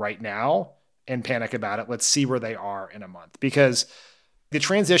doing right now and panic about it. Let's see where they are in a month, because the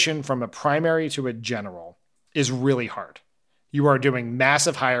transition from a primary to a general is really hard. You are doing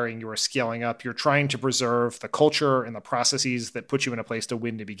massive hiring. You are scaling up. You're trying to preserve the culture and the processes that put you in a place to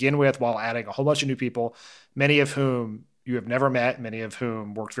win to begin with, while adding a whole bunch of new people, many of whom you have never met, many of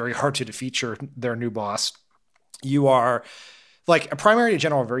whom worked very hard to defeat their new boss. You are like a primary to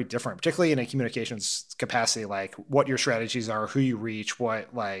general are very different, particularly in a communications capacity, like what your strategies are, who you reach,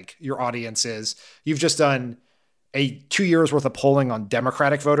 what like your audience is. You've just done a 2 years worth of polling on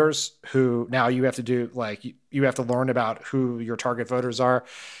Democratic voters who now you have to do, like, you have to learn about who your target voters are.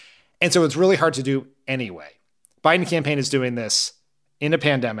 And so it's really hard to do anyway. Biden campaign is doing this in a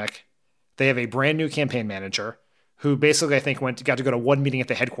pandemic. They have a brand new campaign manager who basically, I think, got to go to one meeting at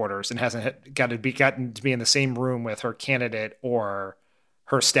the headquarters and hasn't gotten to be in the same room with her candidate or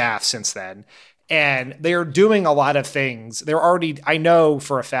her staff since then. And they're doing a lot of things. They're already, I know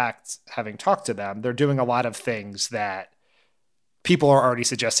for a fact, having talked to them, they're doing a lot of things that people are already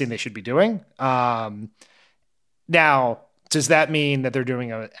suggesting they should be doing. Now, does that mean that they're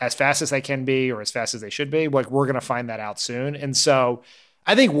doing as fast as they can be or as fast as they should be? Like, we're going to find that out soon. And so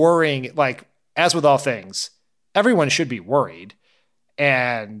I think worrying, like, as with all things, everyone should be worried.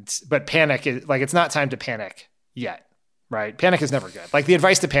 But panic is, like, it's not time to panic yet. Right. Panic is never good. Like, the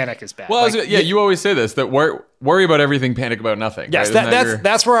advice to panic is bad. Well, like, you always say this, that worry about everything, panic about nothing. Yes. Right?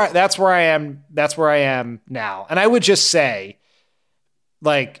 That's where I am. That's where I am now. And I would just say,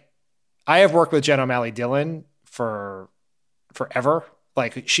 like, I have worked with Jen O'Malley Dillon for forever.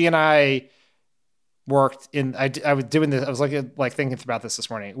 Like, she and I worked in, I was doing this. I was thinking about this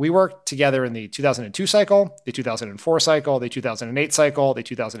morning. We worked together in the 2002 cycle, the 2004 cycle, the 2008 cycle, the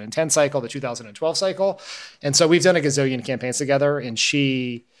 2010 cycle, the 2012 cycle. And so we've done a gazillion campaigns together, and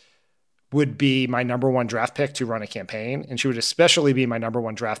she would be my number one draft pick to run a campaign. And she would especially be my number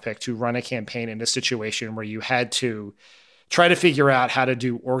one draft pick to run a campaign in a situation where you had to try to figure out how to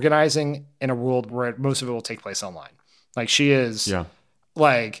do organizing in a world where most of it will take place online. Like, she is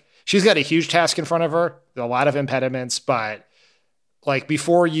she's got a huge task in front of her, a lot of impediments, but like,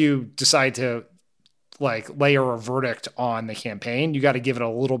 before you decide to like layer a verdict on the campaign, you got to give it a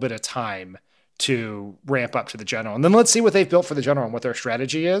little bit of time to ramp up to the general. And then let's see what they've built for the general and what their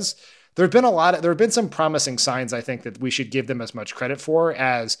strategy is. There have been some promising signs, I think, that we should give them as much credit for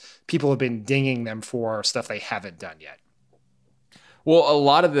as people have been dinging them for stuff they haven't done yet. Well, a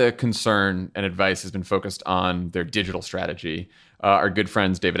lot of the concern and advice has been focused on their digital strategy. Our good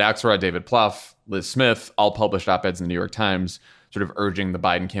friends David Axelrod, David Plouffe, Liz Smith, all published op-eds in the New York Times, sort of urging the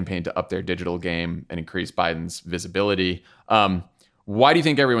Biden campaign to up their digital game and increase Biden's visibility. Why do you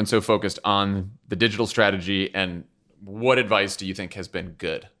think everyone's so focused on the digital strategy, and what advice do you think has been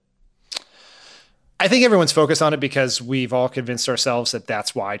good? I think everyone's focused on it because we've all convinced ourselves that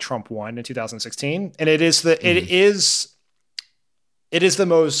that's why Trump won in 2016. And it is the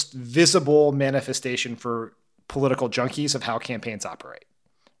most visible manifestation for political junkies of how campaigns operate,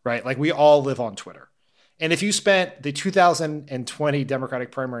 right? Like, we all live on Twitter. And if you spent the 2020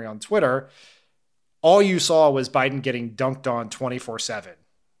 Democratic primary on Twitter, all you saw was Biden getting dunked on 24/7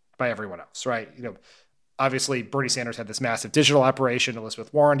 by everyone else, right? You know, obviously Bernie Sanders had this massive digital operation.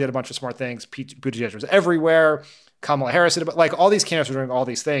 Elizabeth Warren did a bunch of smart things. Pete Buttigieg was everywhere. Kamala Harris did it, but like, all these candidates were doing all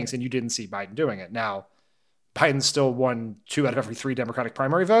these things, and you didn't see Biden doing it. Now, Biden still won 2 out of every 3 Democratic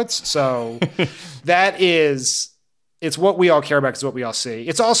primary votes. So it's what we all care about, because what we all see.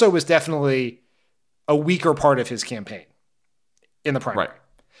 It's also was definitely a weaker part of his campaign in the primary. Right.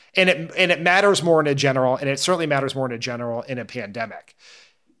 And it matters more in a general, and it certainly matters more in a general in a pandemic.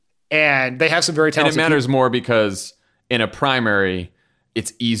 And they have some very talented And it matters more because in a primary,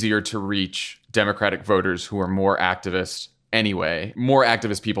 it's easier to reach Democratic voters who are more activist anyway. More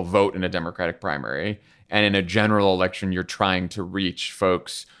activist people vote in a Democratic primary. And in a general election, you're trying to reach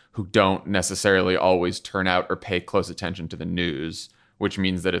folks who don't necessarily always turn out or pay close attention to the news, which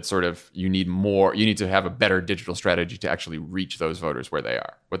means that it's sort of, you need to have a better digital strategy to actually reach those voters where they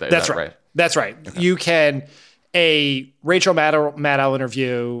are. That's right. That's right. Okay. You can, a Rachel Maddow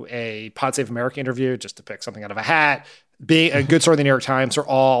interview, a Pod Save America interview, just to pick something out of a hat, being a good story in the New York Times, are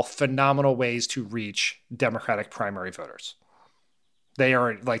all phenomenal ways to reach Democratic primary voters. They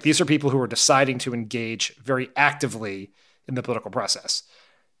are like, these are people who are deciding to engage very actively in the political process.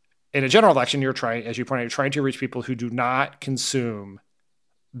 in a general election, you're trying, as you point out, you're trying to reach people who do not consume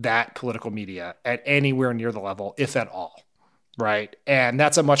that political media at anywhere near the level, if at all, right? And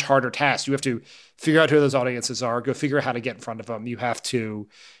that's a much harder task. You have to figure out who those audiences are, go figure out how to get in front of them. You have to,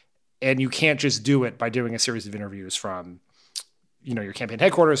 and you can't just do it by doing a series of interviews from, your campaign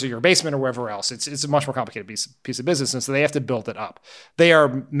headquarters or your basement or wherever else. It's a much more complicated piece of business. And so they have to build it up. They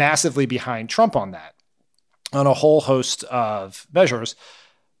are massively behind Trump on that, on a whole host of measures.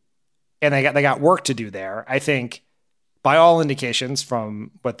 And they got work to do there. I think by all indications from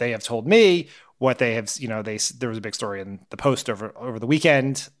what they have told me, what they have, there was a big story in the Post over the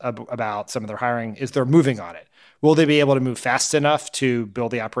weekend about some of their hiring, is they're moving on it. Will they be able to move fast enough to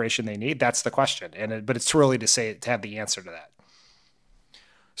build the operation they need? That's the question. But it's too early to have the answer to that.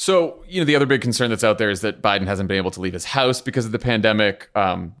 So, the other big concern that's out there is that Biden hasn't been able to leave his house because of the pandemic.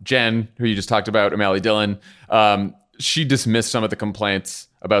 Jen, who you just talked about, O'Malley Dillon, she dismissed some of the complaints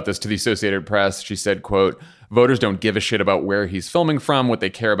about this to the Associated Press. She said, quote, "Voters don't give a shit about where he's filming from. What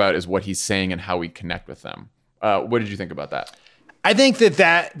they care about is what he's saying and how we connect with them." What did you think about that? I think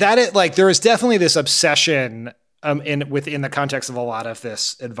that there is definitely this obsession within the context of a lot of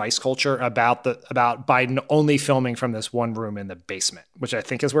this advice culture about Biden only filming from this one room in the basement, which I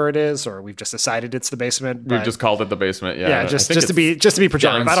think is where it is, or we've just decided it's the basement. We've just called it the basement. Yeah. Yeah. Just to be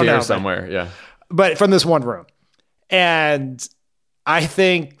pejorative. I don't know. Somewhere. Yeah. But from this one room. And I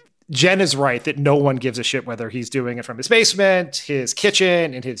think Jen is right that no one gives a shit whether he's doing it from his basement, his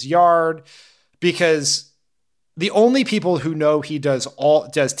kitchen, in his yard, because the only people who know he does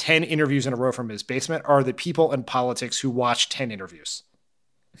 10 interviews in a row from his basement are the people in politics who watch 10 interviews.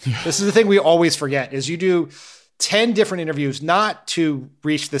 This is the thing we always forget, is you do 10 different interviews, not to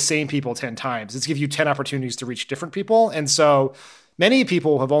reach the same people 10 times. It's give you 10 opportunities to reach different people. And so many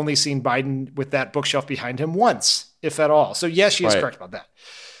people have only seen Biden with that bookshelf behind him once, if at all. So yes, she is correct about that.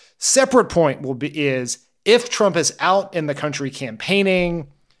 Separate point is if Trump is out in the country campaigning,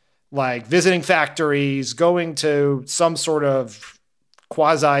 like visiting factories, going to some sort of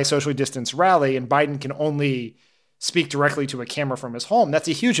quasi socially distanced rally, and Biden can only speak directly to a camera from his home, that's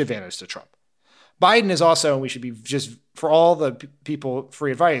a huge advantage to Trump. Biden is also, and we should be just, for all the people,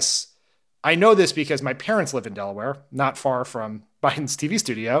 free advice. I know this because my parents live in Delaware, not far from Biden's TV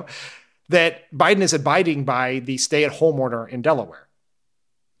studio, that Biden is abiding by the stay-at-home order in Delaware.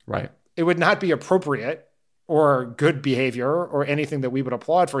 Right. It would not be appropriate or good behavior or anything that we would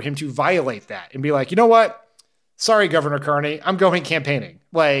applaud for him to violate that and be like, you know what? Sorry, Governor Carney, I'm going campaigning.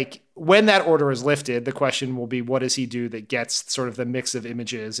 Like, when that order is lifted, the question will be, what does he do that gets sort of the mix of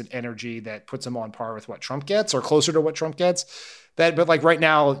images and energy that puts him on par with what Trump gets or closer to what Trump gets? But like right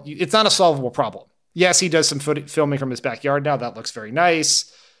now, it's not a solvable problem. Yes, he does some filming from his backyard now. That looks very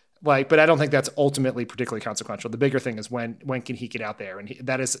nice. But I don't think that's ultimately particularly consequential. The bigger thing is when can he get out there? And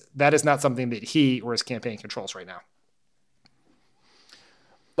that is not something that he or his campaign controls right now.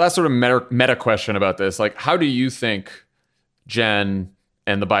 Last sort of meta question about this. Like, how do you think Jen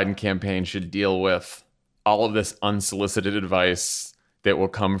and the Biden campaign should deal with all of this unsolicited advice that will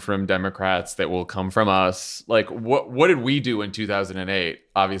come from Democrats, that will come from us? Like, what did we do in 2008?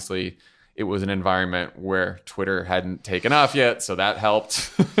 Obviously, it was an environment where Twitter hadn't taken off yet, so that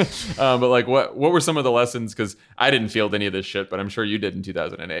helped. But like, what were some of the lessons? Because I didn't field any of this shit, but I'm sure you did in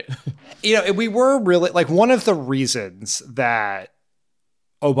 2008. We were really, like, one of the reasons that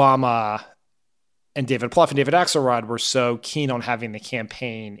Obama and David Plouffe and David Axelrod were so keen on having the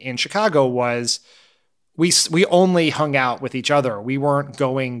campaign in Chicago was we only hung out with each other. We weren't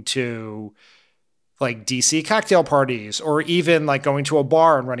going to like DC cocktail parties, or even like going to a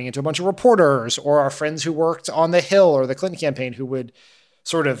bar and running into a bunch of reporters, or our friends who worked on the Hill or the Clinton campaign who would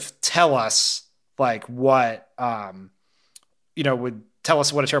sort of tell us like what, would tell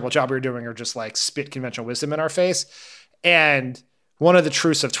us what a terrible job we were doing, or just like spit conventional wisdom in our face. And one of the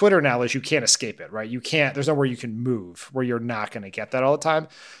truths of Twitter now is you can't escape it, right? There's nowhere you can move where you're not going to get that all the time.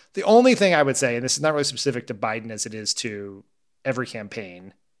 The only thing I would say, and this is not really specific to Biden as it is to every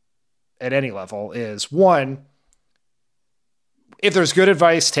campaign at any level, is one, if there's good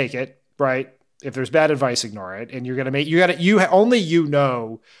advice, take it, right? If there's bad advice, ignore it. And only you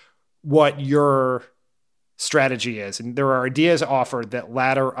know what your strategy is. And there are ideas offered that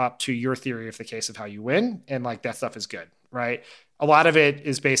ladder up to your theory of the case of how you win. And like that stuff is good, right? A lot of it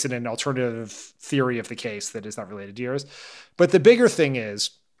is based in an alternative theory of the case that is not related to yours. But the bigger thing is,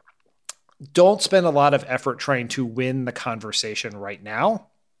 don't spend a lot of effort trying to win the conversation right now.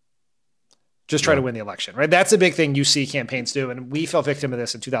 Just try to win the election, right? That's a big thing you see campaigns do. And we fell victim of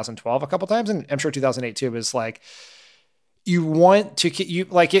this in 2012 a couple times. And I'm sure 2008 too, is like,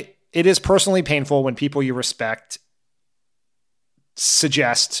 it is personally painful when people you respect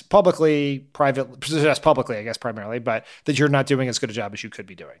suggest publicly, I guess primarily, but that you're not doing as good a job as you could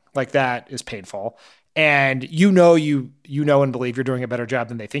be doing. Like that is painful. And you know and believe you're doing a better job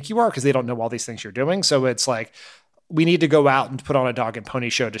than they think you are because they don't know all these things you're doing. So it's like, we need to go out and put on a dog and pony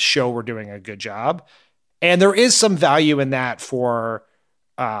show to show we're doing a good job. And there is some value in that for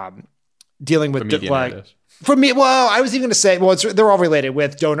dealing with for me. Well, I was even going to say, they're all related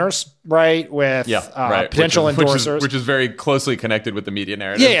with donors, right? With potential endorsers, which is very closely connected with the media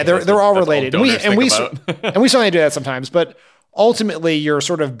narrative. Yeah, they're all related. And we certainly do that sometimes, but ultimately you're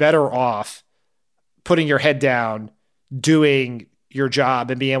sort of better off putting your head down, doing your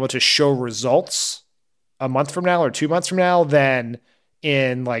job and being able to show results a month from now or 2 months from now than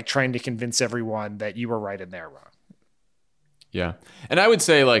in like trying to convince everyone that you were right and they're wrong. Yeah. And I would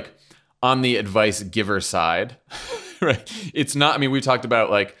say like on the advice giver side, right? It's not, I mean, we talked about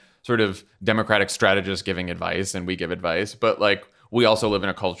like sort of Democratic strategists giving advice and we give advice, but like we also live in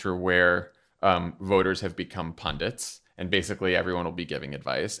a culture where voters have become pundits and basically everyone will be giving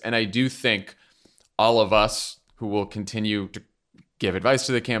advice. And I do think all of us who will continue to give advice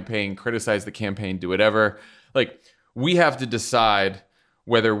to the campaign, criticize the campaign, do whatever. Like we have to decide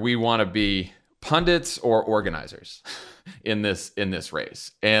whether we want to be pundits or organizers in this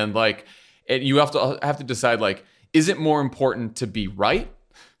race. And like, and you have to decide like, is it more important to be right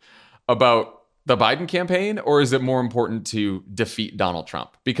about the Biden campaign or is it more important to defeat Donald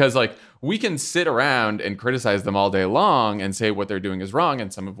Trump? Because like we can sit around and criticize them all day long and say what they're doing is wrong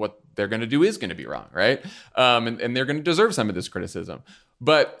and some of what they're going to do is going to be wrong, right? And they're going to deserve some of this criticism.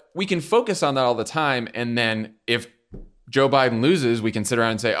 But we can focus on that all the time. And then if Joe Biden loses, we can sit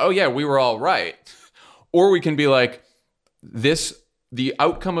around and say, oh yeah, we were all right. Or we can be like, the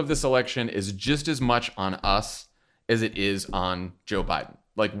outcome of this election is just as much on us as it is on Joe Biden.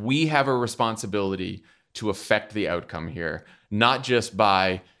 Like we have a responsibility to affect the outcome here, not just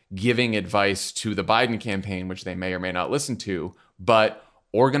by giving advice to the Biden campaign, which they may or may not listen to, but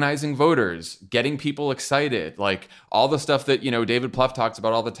organizing voters, getting people excited, like all the stuff that, David Plouffe talks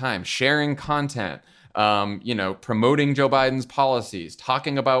about all the time, sharing content, promoting Joe Biden's policies,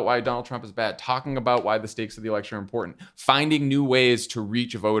 talking about why Donald Trump is bad, talking about why the stakes of the election are important, finding new ways to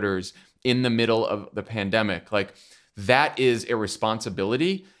reach voters in the middle of the pandemic. Like that is a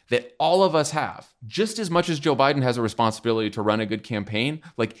responsibility that all of us have, just as much as Joe Biden has a responsibility to run a good campaign.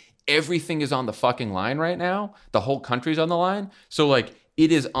 Like everything is on the fucking line right now. The whole country's on the line. So like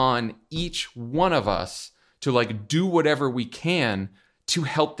it is on each one of us to like do whatever we can to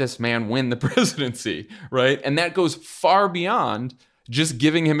help this man win the presidency, right? And that goes far beyond just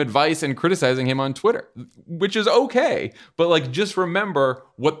giving him advice and criticizing him on Twitter, which is okay. But like, just remember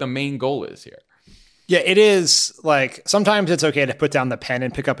what the main goal is here. Yeah, it is like, sometimes it's okay to put down the pen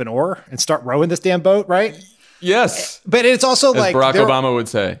and pick up an oar and start rowing this damn boat, right? Yes. But it's also as like Barack Obama would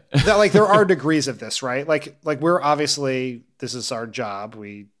say that like there are degrees of this, right? Like we're obviously, this is our job.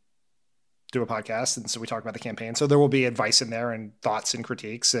 We do a podcast and so we talk about the campaign. So there will be advice in there and thoughts and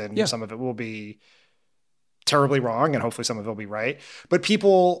critiques and some of it will be terribly wrong and hopefully some of it will be right. But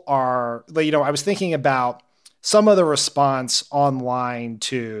people are, I was thinking about some of the response online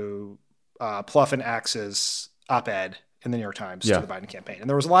to Plouffe and Axe's op-ed in the New York Times to the Biden campaign. And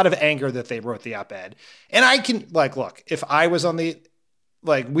there was a lot of anger that they wrote the op-ed. And I can look, if I was on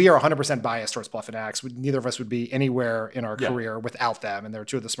we are 100% biased towards Plouffe and Axe. Neither of us would be anywhere in our career without them. And they're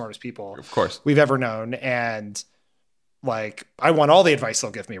two of the smartest people of course we've ever known. And I want all the advice they'll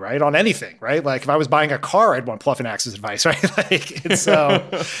give me, right? On anything, right? Like if I was buying a car, I'd want Plouffe and Axe's advice, right? And so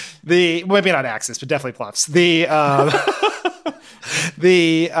maybe not Axe's, but definitely Plouffe's. The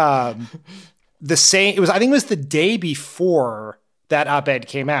same, I think it was the day before that op-ed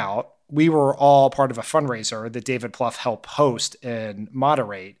came out, we were all part of a fundraiser that David Plouffe helped host and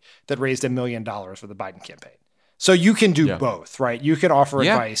moderate that raised $1 million for the Biden campaign. So you can do both, right? You can offer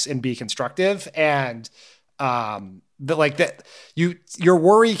advice and be constructive, and your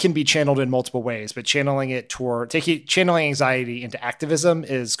worry can be channeled in multiple ways, but channeling anxiety into activism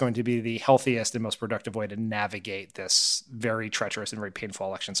is going to be the healthiest and most productive way to navigate this very treacherous and very painful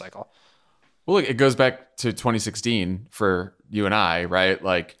election cycle. Well, look, it goes back to 2016 for you and I, right?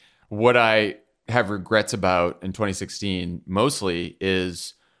 Like what I have regrets about in 2016 mostly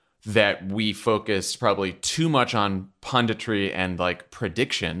is that we focused probably too much on punditry and like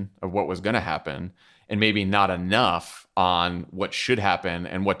prediction of what was going to happen and maybe not enough on what should happen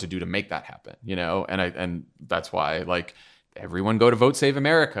and what to do to make that happen, and that's why like everyone go to Vote Save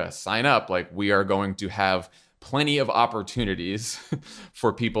America, sign up. Like we are going to have plenty of opportunities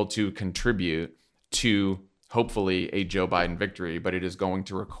for people to contribute to hopefully a Joe Biden victory, but it is going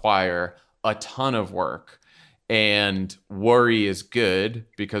to require a ton of work. And worry is good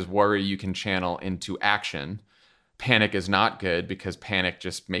because worry you can channel into action. Panic is not good because panic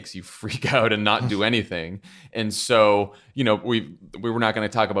just makes you freak out and not do anything. And so, we were not going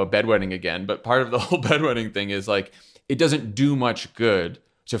to talk about bedwetting again, but part of the whole bedwetting thing is like, it doesn't do much good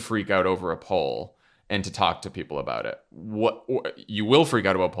to freak out over a poll and to talk to people about it. You will freak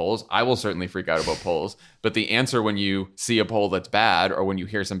out about polls. I will certainly freak out about polls. But the answer when you see a poll that's bad or when you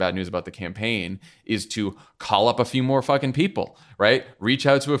hear some bad news about the campaign is to call up a few more fucking people, right? Reach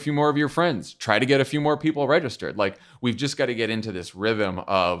out to a few more of your friends. Try to get a few more people registered. Like, we've just got to get into this rhythm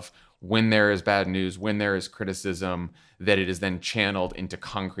of when there is bad news, when there is criticism, that it is then channeled into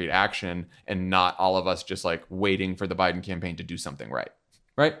concrete action and not all of us just like waiting for the Biden campaign to do something right.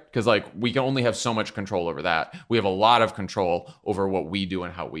 Right? Because like we can only have so much control over that. We have a lot of control over what we do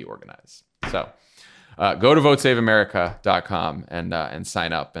and how we organize. So go to votesaveamerica.com and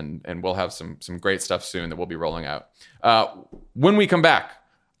sign up, and we'll have some great stuff soon that we'll be rolling out. When we come back,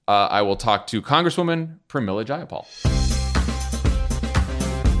 I will talk to Congresswoman Pramila Jayapal.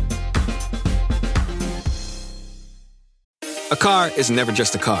 A car is never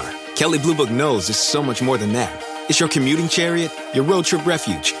just a car. Kelley Blue Book knows it's so much more than that. It's your commuting chariot, your road trip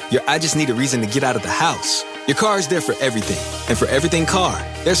refuge, your I just need a reason to get out of the house. Your car is there for everything. And for everything car,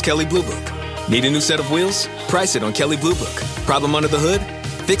 there's Kelley Blue Book. Need a new set of wheels? Price it on Kelley Blue Book. Problem under the hood?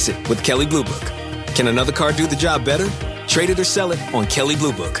 Fix it with Kelley Blue Book. Can another car do the job better? Trade it or sell it on Kelley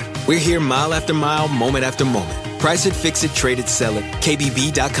Blue Book. We're here mile after mile, moment after moment. Price it, fix it, trade it, sell it.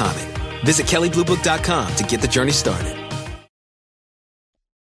 KBB.com it. Visit KelleyBlueBook.com to get the journey started.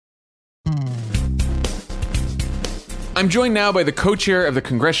 I'm joined now by the co-chair of the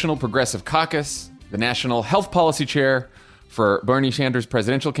Congressional Progressive Caucus, the National Health Policy Chair for Bernie Sanders'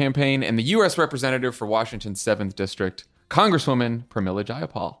 presidential campaign, and the U.S. Representative for Washington's 7th District, Congresswoman Pramila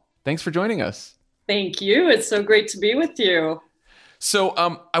Jayapal. Thanks for joining us. Thank you. It's so great to be with you. So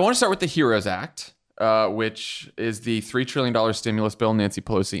I want to start with the HEROES Act, which is the $3 trillion stimulus bill Nancy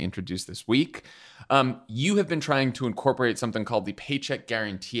Pelosi introduced this week. You have been trying to incorporate something called the Paycheck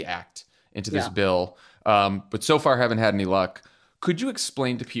Guarantee Act into this bill, but so far haven't had any luck. Could you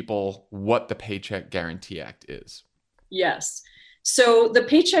explain to people what the Paycheck Guarantee Act is? Yes. So the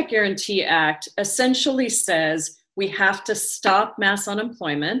Paycheck Guarantee Act essentially says we have to stop mass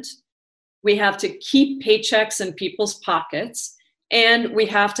unemployment, we have to keep paychecks in people's pockets, and we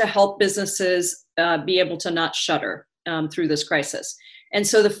have to help businesses be able to not shutter through this crisis. And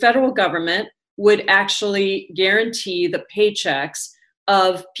so the federal government would actually guarantee the paychecks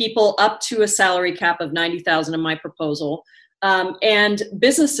of people up to a salary cap of $90,000 in my proposal, and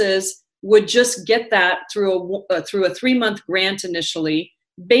businesses would just get that through a 3-month grant initially,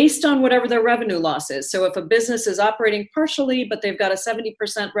 based on whatever their revenue loss is. So if a business is operating partially, but they've got a 70%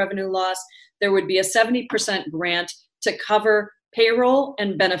 revenue loss, there would be a 70% grant to cover payroll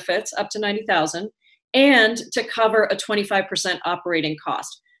and benefits up to $90,000, and to cover a 25% operating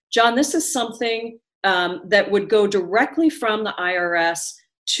cost. John, this is something that would go directly from the IRS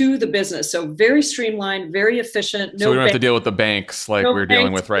to the business. So very streamlined, very efficient. So we don't have to deal with the banks like we're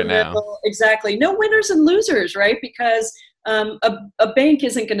dealing with right now. Exactly. No winners and losers, right? Because a bank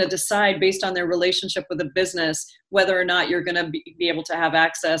isn't going to decide based on their relationship with a business whether or not you're going to be able to have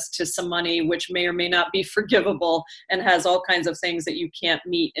access to some money which may or may not be forgivable and has all kinds of things that you can't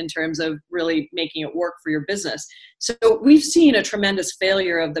meet in terms of really making it work for your business. So we've seen a tremendous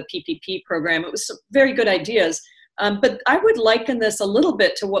failure of the PPP program. It was some very good ideas, but I would liken this a little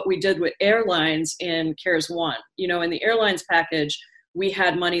bit to what we did with airlines in CARES 1. You know, in the airlines package, we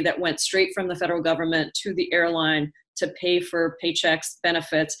had money that went straight from the federal government to the airline to pay for paychecks,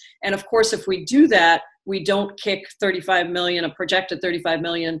 benefits. And of course, if we do that, we don't kick 35 million, a projected 35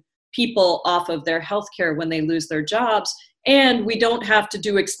 million people off of their healthcare when they lose their jobs. And we don't have to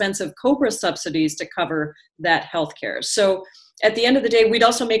do expensive COBRA subsidies to cover that healthcare. So at the end of the day, we'd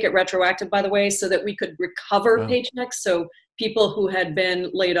also make it retroactive, by the way, so that we could recover paychecks. So people who had been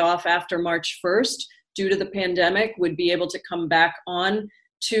laid off after March 1st due to the pandemic would be able to come back on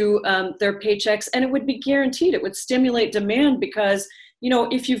to their paychecks, and it would be guaranteed. It would stimulate demand because, you know,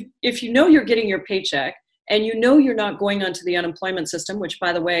 if you know you're getting your paycheck and you know you're not going onto the unemployment system, which,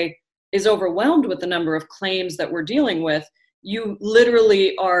 by the way, is overwhelmed with the number of claims that we're dealing with, you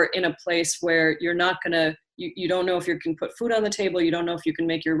literally are in a place where you're not going to, you don't know if you can put food on the table, you don't know if you can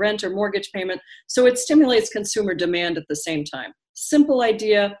make your rent or mortgage payment. So it stimulates consumer demand at the same time. Simple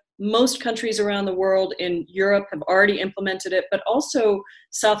idea. Most countries around the world, in Europe, have already implemented it, but also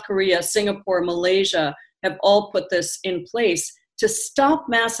South Korea, Singapore, Malaysia have all put this in place to stop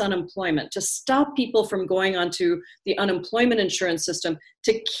mass unemployment, to stop people from going onto the unemployment insurance system,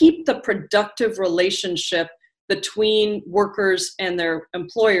 to keep the productive relationship between workers and their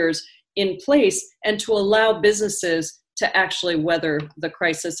employers in place, and to allow businesses to actually weather the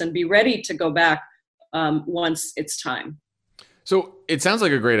crisis and be ready to go back once it's time. So it sounds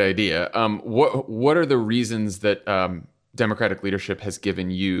like a great idea. What are the reasons that Democratic leadership has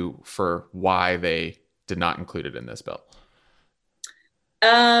given you for why they did not include it in this bill?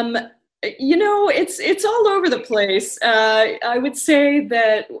 It's all over the place. I would say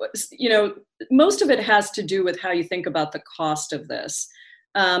that, most of it has to do with how you think about the cost of this.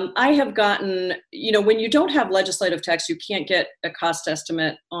 I have gotten, when you don't have legislative text, you can't get a cost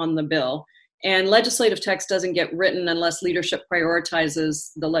estimate on the bill. And legislative text doesn't get written unless leadership prioritizes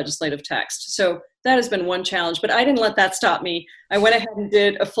the legislative text. So that has been one challenge, but I didn't let that stop me. I went ahead and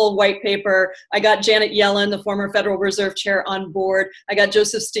did a full white paper. I got Janet Yellen, the former Federal Reserve Chair, on board. I got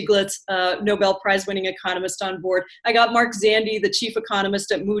Joseph Stiglitz, Nobel Prize-winning economist, on board. I got Mark Zandi, the chief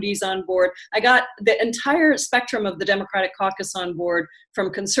economist at Moody's, on board. I got the entire spectrum of the Democratic caucus on board,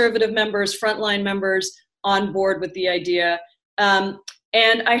 from conservative members, frontline members, on board with the idea.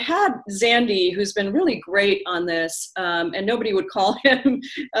 And I had Zandi, who's been really great on this, and nobody would call him.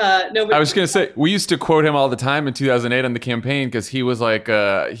 I was going to say, we used to quote him all the time in 2008 on the campaign, because he was like,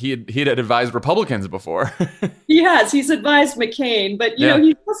 he had advised Republicans before. He's advised McCain, but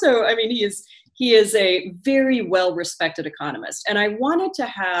he's also, he is a very well-respected economist. And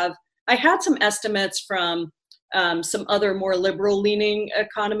I had some estimates from some other more liberal-leaning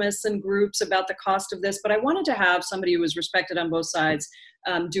economists and groups about the cost of this, but I wanted to have somebody who was respected on both sides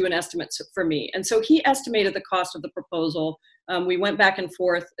do an estimate for me. And so he estimated the cost of the proposal. We went back and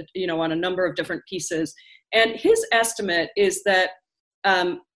forth, on a number of different pieces. And his estimate is that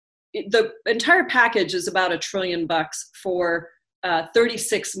the entire package is about $1 trillion for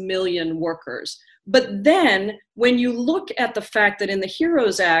 36 million workers. But then when you look at the fact that in the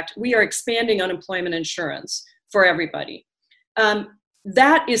HEROES Act, we are expanding unemployment insurance for everybody,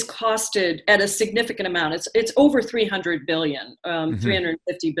 that is costed at a significant amount. It's over 300 billion,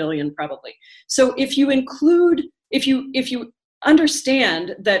 350 billion probably. So if you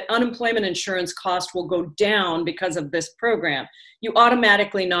understand that unemployment insurance cost will go down because of this program, you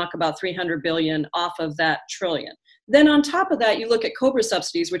automatically knock about 300 billion off of that trillion. Then on top of that, you look at COBRA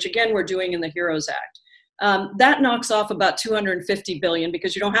subsidies, which again, we're doing in the HEROES Act. That knocks off about 250 billion,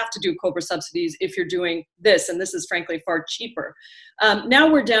 because you don't have to do COBRA subsidies if you're doing this, and this is frankly far cheaper.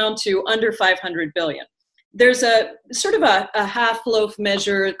 Now we're down to under 500 billion. There's a sort of a half-loaf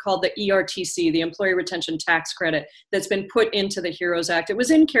measure called the ERTC, the Employee Retention Tax Credit, that's been put into the HEROES Act. It was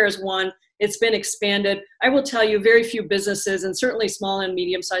in CARES 1. It's been expanded. I will tell you, very few businesses, and certainly small and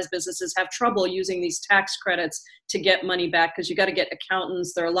medium-sized businesses, have trouble using these tax credits to get money back, because you got to get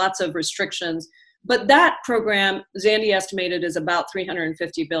accountants. There are lots of restrictions. But that program, Zandi estimated, is about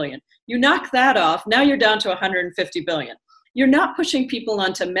 350 billion. You knock that off, now you're down to 150 billion. You're not pushing people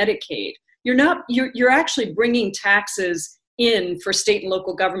onto Medicaid. You're actually bringing taxes in for state and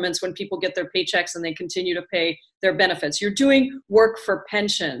local governments when people get their paychecks and they continue to pay their benefits. You're doing work for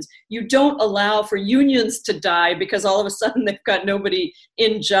pensions. You don't allow for unions to die because all of a sudden they've got nobody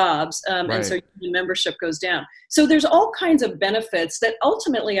in jobs, and so union membership goes down. So there's all kinds of benefits that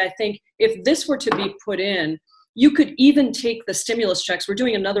ultimately, I think, if this were to be put in, you could even take the stimulus checks. We're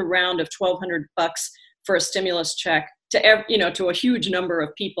doing another round of $1,200 for a stimulus check to a huge number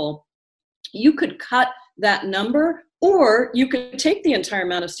of people. You could cut that number, or you could take the entire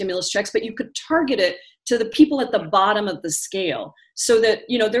amount of stimulus checks, but you could target it to the people at the bottom of the scale, so that,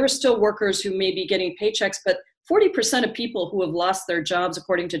 there are still workers who may be getting paychecks, but 40% of people who have lost their jobs,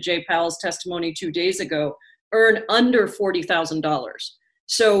 according to Jay Powell's testimony 2 days ago, earn under $40,000.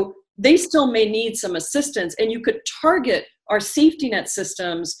 So they still may need some assistance, and you could target our safety net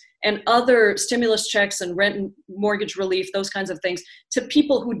systems and other stimulus checks and rent and mortgage relief, those kinds of things, to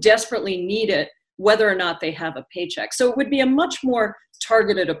people who desperately need it, whether or not they have a paycheck. So it would be a much more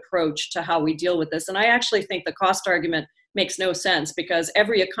targeted approach to how we deal with this. And I actually think the cost argument makes no sense, because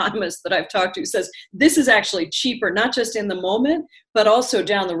every economist that I've talked to says this is actually cheaper, not just in the moment, but also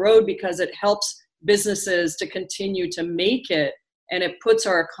down the road, because it helps businesses to continue to make it, and it puts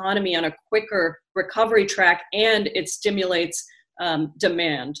our economy on a quicker recovery track, and it stimulates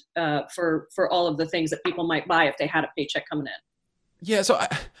demand for all of the things that people might buy if they had a paycheck coming in. Yeah, so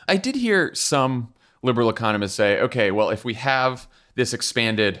I did hear some liberal economists say, okay, well, if we have this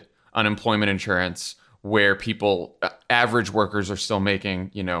expanded unemployment insurance where people, average workers, are still making,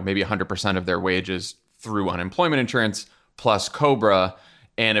 maybe 100% of their wages through unemployment insurance plus COBRA,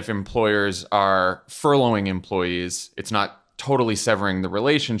 and if employers are furloughing employees, it's not totally severing the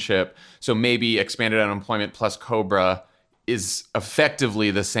relationship. So maybe expanded unemployment plus COBRA is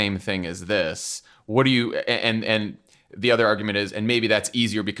effectively the same thing as this. What do you, and the other argument is, and maybe that's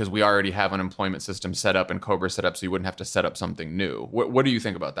easier because we already have an unemployment system set up and COBRA set up, so you wouldn't have to set up something new. What do you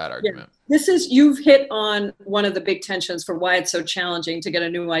think about that argument? Yeah. You've hit on one of the big tensions for why it's so challenging to get a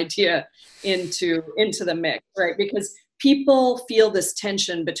new idea into the mix, right? Because people feel this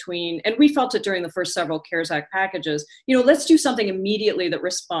tension between, and we felt it during the first several CARES Act packages, let's do something immediately that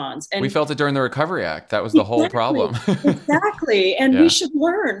responds. And we felt it during the Recovery Act. That was the whole problem. Exactly. And we should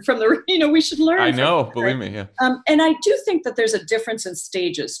learn from we should learn. I know, believe me. Yeah. And I do think that there's a difference in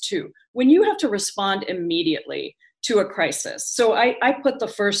stages too. When you have to respond immediately to a crisis. So I put the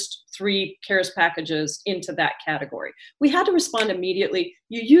first 3 CARES packages into that category. We had to respond immediately.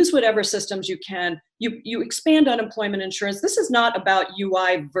 You use whatever systems you can. You expand unemployment insurance. This is not about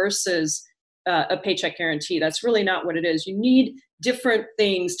UI versus a paycheck guarantee. That's really not what it is. You need different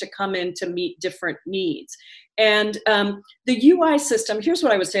things to come in to meet different needs. And the UI system, here's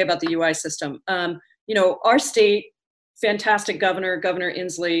what I would say about the UI system. Our state, fantastic Governor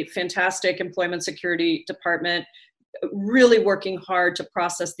Inslee, fantastic Employment Security Department, really working hard to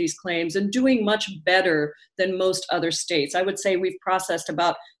process these claims and doing much better than most other states. I would say we've processed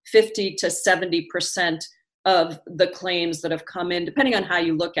about 50 to 70% of the claims that have come in, depending on how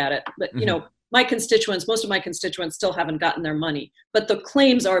you look at it. But, most of my constituents still haven't gotten their money, but the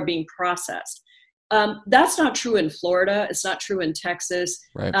claims are being processed. That's not true in Florida. It's not true in Texas.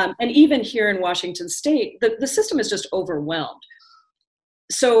 Right. And even here in Washington State, the system is just overwhelmed.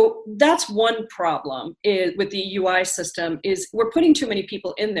 So that's one problem with the UI system is we're putting too many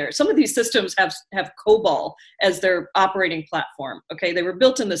people in there. Some of these systems have COBOL as their operating platform. Okay, they were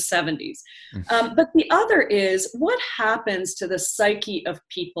built in the 70s. But the other is what happens to the psyche of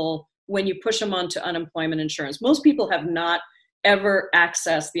people when you push them onto unemployment insurance. Most people have not ever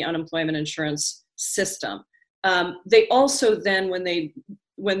accessed the unemployment insurance system. They also then, when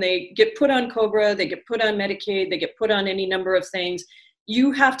they get put on COBRA, they get put on Medicaid, they get put on any number of things.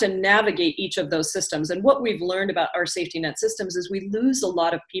 You have to navigate each of those systems. And what we've learned about our safety net systems is we lose a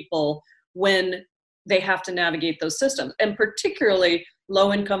lot of people when they have to navigate those systems, and particularly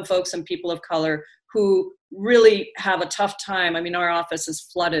low-income folks and people of color who really have a tough time. I mean, our office is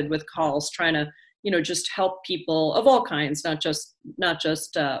flooded with calls trying to, just help people of all kinds, not just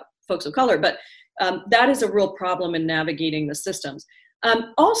folks of color, but that is a real problem in navigating the systems.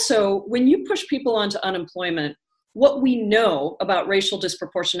 Also, when you push people onto unemployment, what we know about racial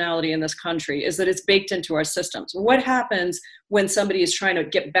disproportionality in this country is that it's baked into our systems. What happens when somebody is trying to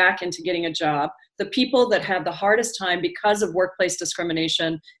get back into getting a job? The people that have the hardest time because of workplace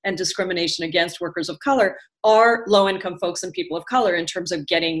discrimination and discrimination against workers of color are low-income folks and people of color in terms of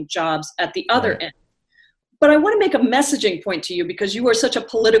getting jobs at the other end. But I want to make a messaging point to you because you are such a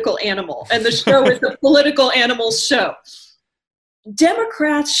political animal, and the show is a political animal show.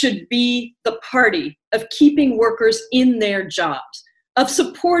 Democrats should be the party of keeping workers in their jobs, of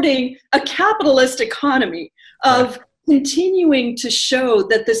supporting a capitalist economy, of continuing to show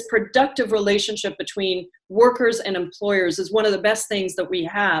that this productive relationship between workers and employers is one of the best things that we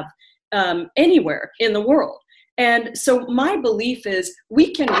have anywhere in the world. And so my belief is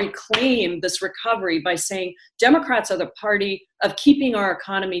we can reclaim this recovery by saying Democrats are the party of keeping our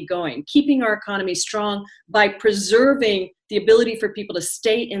economy going, keeping our economy strong by preserving the ability for people to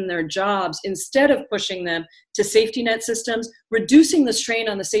stay in their jobs instead of pushing them to safety net systems, reducing the strain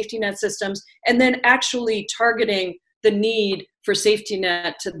on the safety net systems, and then actually targeting the need for safety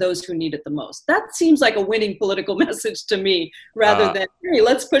net to those who need it the most. That seems like a winning political message to me, rather than, hey,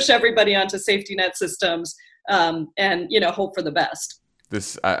 let's push everybody onto safety net systems and hope for the best.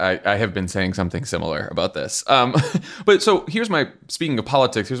 I have been saying something similar about this. But so speaking of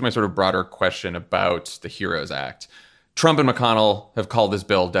politics, here's my sort of broader question about the HEROES Act. Trump and McConnell have called this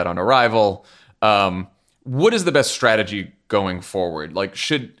bill dead on arrival. What is the best strategy going forward? Like,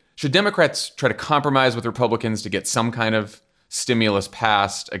 should Democrats try to compromise with Republicans to get some kind of stimulus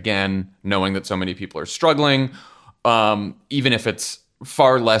passed, again, knowing that so many people are struggling, even if it's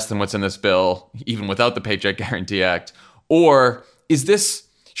far less than what's in this bill, even without the Paycheck Guarantee Act? Or is this,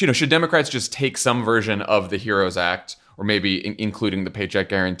 should Democrats just take some version of the HEROES Act, or maybe including the Paycheck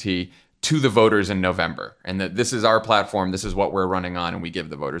Guarantee, to the voters in November, and that this is our platform, this is what we're running on, and we give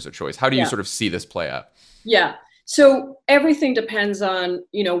the voters a choice? How do you sort of see this play out? Yeah. So everything depends on,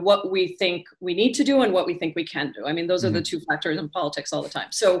 what we think we need to do and what we think we can do. I mean, those are the two factors in politics all the time.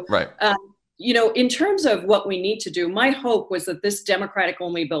 So, in terms of what we need to do, my hope was that this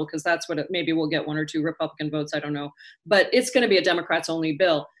Democratic-only bill, because that's what maybe we'll get 1 or 2 Republican votes, I don't know, but it's going to be a Democrats-only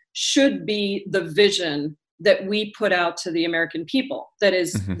bill, should be the vision that we put out to the American people that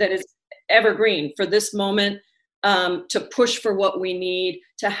is evergreen for this moment. to push for what we need,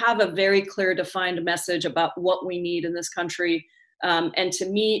 to have a very clear, defined message about what we need in this country. And to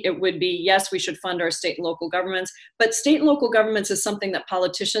me, it would be, yes, we should fund our state and local governments, but state and local governments is something that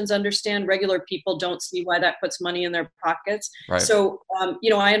politicians understand. Regular people don't see why that puts money in their pockets. Right. So,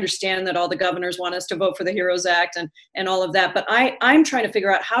 I understand that all the governors want us to vote for the HEROES Act and all of that, but I'm trying to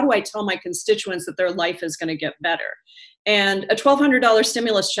figure out, how do I tell my constituents that their life is going to get better? And a $1,200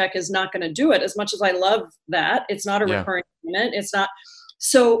 stimulus check is not going to do it. As much as I love that, it's not a recurring payment. It's not.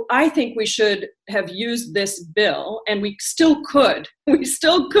 So I think we should have used this bill, and we still could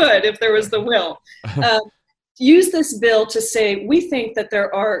if there was the will, use this bill to say, we think that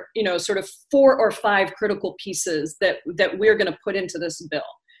there are, sort of 4 or 5 critical pieces that we're going to put into this bill.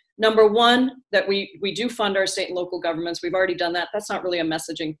 Number one, that we do fund our state and local governments. We've already done that. That's not really a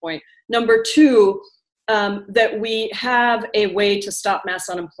messaging point. Number two, that we have a way to stop mass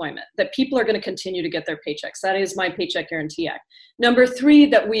unemployment, that people are going to continue to get their paychecks. That is my Paycheck Guarantee Act. Number three,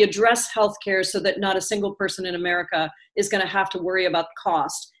 that we address healthcare so that not a single person in America is going to have to worry about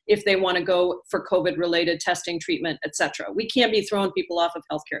cost if they want to go for COVID-related testing, treatment, et cetera. We can't be throwing people off of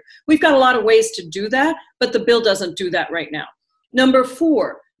healthcare. We've got a lot of ways to do that, but the bill doesn't do that right now. Number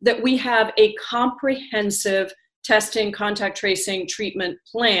four, that we have a comprehensive testing, contact tracing, treatment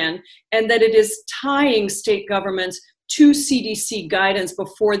plan, and that it is tying state governments to CDC guidance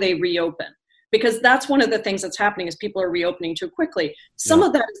before they reopen. Because that's one of the things that's happening is people are reopening too quickly. Some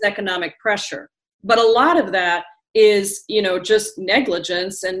of that is economic pressure, but a lot of that is, just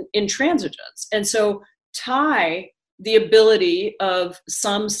negligence and intransigence. And so tie the ability of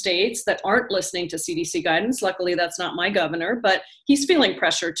some states that aren't listening to CDC guidance. Luckily, that's not my governor, but he's feeling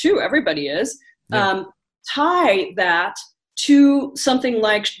pressure too. Everybody is. Yeah. Tie that to something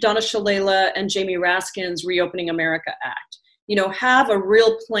like Donna Shalala and Jamie Raskin's Reopening America Act. Have a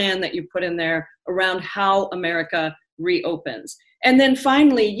real plan that you put in there around how America reopens. And then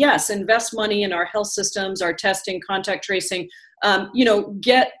finally, yes, invest money in our health systems, our testing, contact tracing,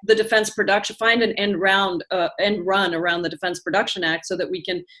 get the defense production, find an end run around the Defense Production Act so that we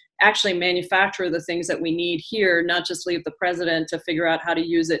can actually manufacture the things that we need here, not just leave the president to figure out how to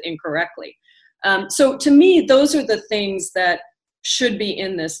use it incorrectly. So to me, those are the things that should be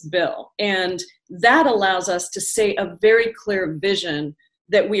in this bill. And that allows us to say a very clear vision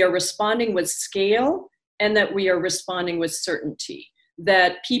that we are responding with scale and that we are responding with certainty,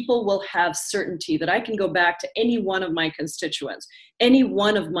 that people will have certainty, that I can go back to any one of my constituents, any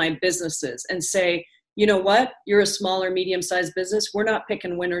one of my businesses and say, you know what, you're a small or medium-sized business. We're not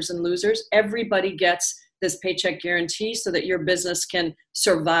picking winners and losers. Everybody gets this paycheck guarantee so that your business can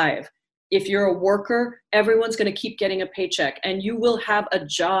survive. If you're a worker, everyone's going to keep getting a paycheck and you will have a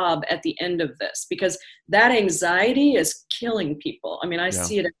job at the end of this because that anxiety is killing people. I mean, I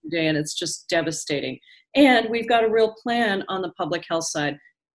see it every day and it's just devastating. And we've got a real plan on the public health side.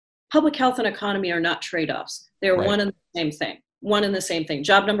 Public health and economy are not trade-offs. They're one and the same thing.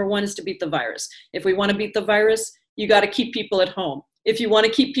 Job number one is to beat the virus. If we want to beat the virus, you got to keep people at home. If you want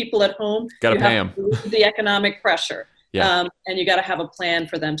to keep people at home, you have them. to remove the economic pressure. Yeah. And you got to have a plan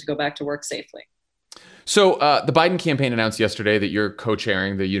for them to go back to work safely. So the Biden campaign announced yesterday that you're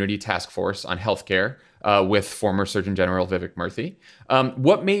co-chairing the Unity Task Force on Healthcare with former Surgeon General Vivek Murthy.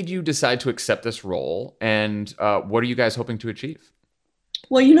 What made you decide to accept this role, and what are you guys hoping to achieve?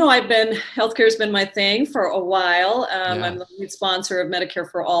 Well, healthcare has been my thing for a while. I'm the lead sponsor of Medicare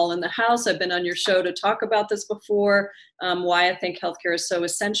for All in the House. I've been on your show to talk about this before, why I think healthcare is so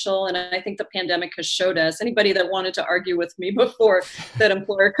essential. And I think the pandemic has showed us, anybody that wanted to argue with me before that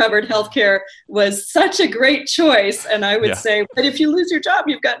employer-covered healthcare was such a great choice. And I would say, but if you lose your job,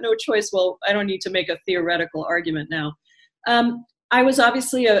 you've got no choice. Well, I don't need to make a theoretical argument now. I was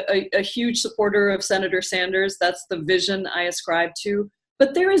obviously a huge supporter of Senator Sanders. That's the vision I ascribe to.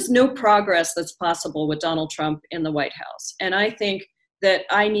 But there is no progress that's possible with Donald Trump in the White House. And I think that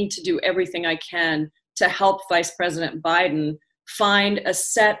I need to do everything I can to help Vice President Biden find a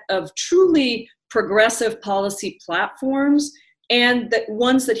set of truly progressive policy platforms and that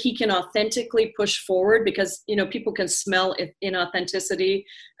ones that he can authentically push forward because, people can smell inauthenticity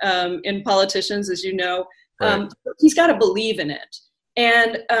in politicians, as you know. He's got to believe in it.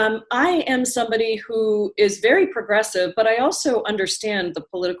 And I am somebody who is very progressive, but I also understand the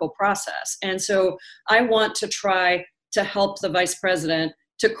political process. And so I want to try to help the vice president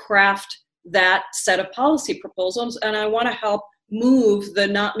to craft that set of policy proposals. And I want to help move the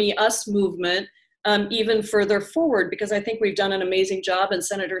not me, us movement even further forward, because I think we've done an amazing job and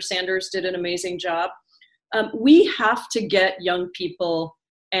Senator Sanders did an amazing job. We have to get young people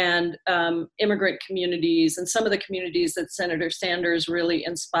and immigrant communities and some of the communities that Senator Sanders really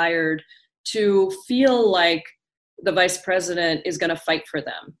inspired to feel like the vice president is going to fight for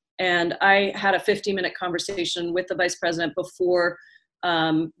them. And I had a 50-minute conversation with the vice president before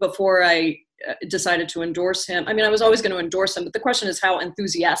I decided to endorse him. I mean, I was always going to endorse him, but the question is how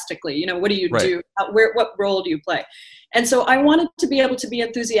enthusiastically, what do you do? What role do you play? And so I wanted to be able to be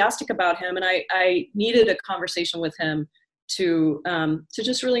enthusiastic about him. And I needed a conversation with him to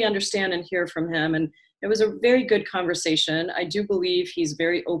just really understand and hear from him. And it was a very good conversation. I do believe he's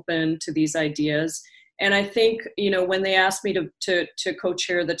very open to these ideas. And I think, when they asked me to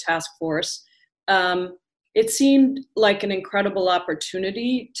co-chair the task force, it seemed like an incredible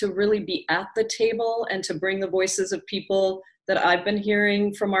opportunity to really be at the table and to bring the voices of people that I've been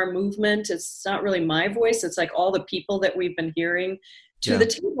hearing from our movement. It's not really my voice. It's like all the people that we've been hearing to the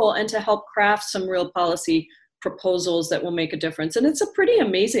table, and to help craft some real policy proposals that will make a difference. And it's a pretty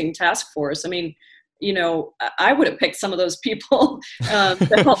amazing task force. I mean, I would have picked some of those people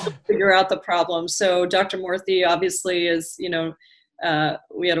to help figure out the problem. So Dr. Murthy obviously is,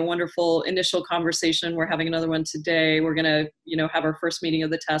 we had a wonderful initial conversation. We're having another one today. We're going to, have our first meeting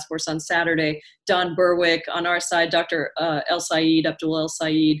of the task force on Saturday. Don Berwick on our side, Dr. Abdul El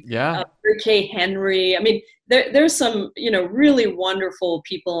Sayed, Kay Henry. I mean, there's some, really wonderful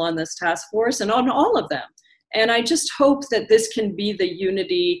people on this task force and on all of them. And I just hope that this can be the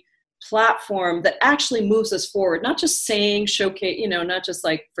unity platform that actually moves us forward, not just saying showcase, not just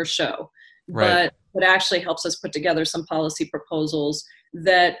like for show, but actually helps us put together some policy proposals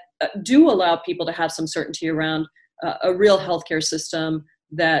that do allow people to have some certainty around a real healthcare system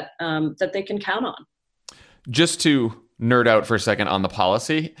that they can count on. Just to nerd out for a second on the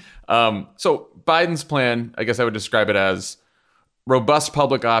policy. So Biden's plan, I guess I would describe it as robust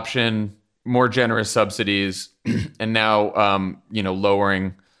public option, more generous subsidies, and now,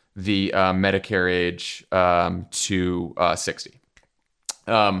 lowering the Medicare age to 60.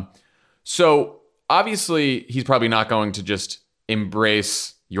 So obviously, he's probably not going to just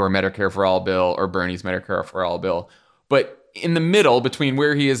embrace your Medicare for All bill or Bernie's Medicare for All bill. But in the middle, between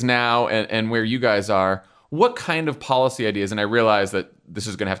where he is now and where you guys are, what kind of policy ideas, and I realize that this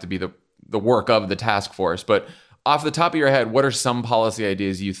is going to have to be the work of the task force, but off the top of your head, what are some policy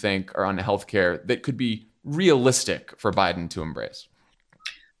ideas you think are on healthcare that could be realistic for Biden to embrace?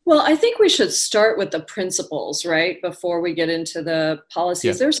 Well, I think we should start with the principles, right, before we get into the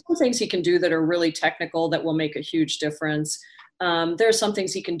policies. There's some things he can do that are really technical that will make a huge difference. There are some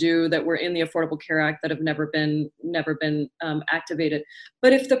things he can do that were in the Affordable Care Act that have never been activated.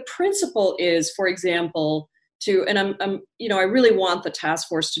 But if the principle is, for example, and I really want the task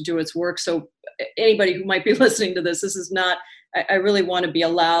force to do its work. So anybody who might be listening to this is not. I really want to be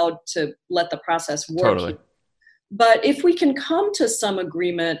allowed to let the process work. Totally. But if we can come to some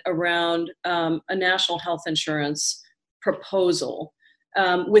agreement around a national health insurance proposal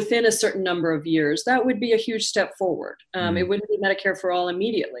within a certain number of years, that would be a huge step forward. It wouldn't be Medicare for all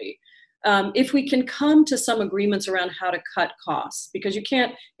immediately. If we can come to some agreements around how to cut costs, because you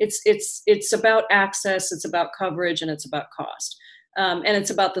can't, it's about access, it's about coverage, and it's about cost. And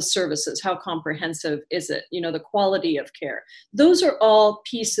it's about the services. How comprehensive is it? The quality of care. Those are all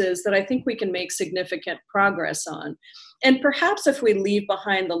pieces that I think we can make significant progress on. And perhaps if we leave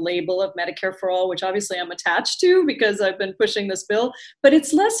behind the label of Medicare for All, which obviously I'm attached to because I've been pushing this bill, but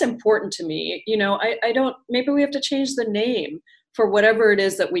it's less important to me. Maybe we have to change the name for whatever it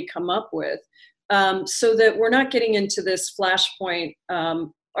is that we come up with, so that we're not getting into this flashpoint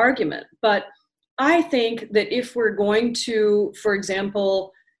argument. But I think that if we're going to, for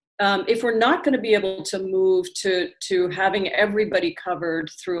example, if we're not going to be able to move to having everybody covered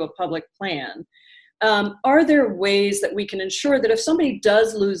through a public plan, are there ways that we can ensure that if somebody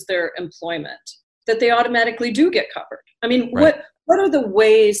does lose their employment, that they automatically do get covered? I mean, what are the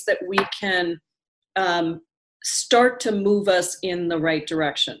ways that we can start to move us in the right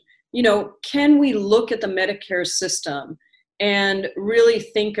direction? Can we look at the Medicare system and really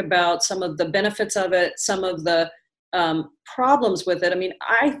think about some of the benefits of it, some of the problems with it? I mean,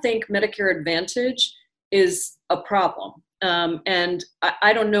 I think Medicare Advantage is a problem. And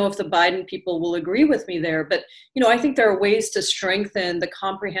I don't know if the Biden people will agree with me there, but, I think there are ways to strengthen the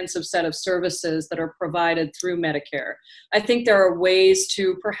comprehensive set of services that are provided through Medicare. I think there are ways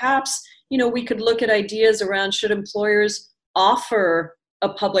to perhaps, we could look at ideas around, should employers offer a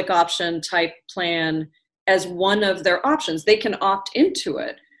public option type plan as one of their options? They can opt into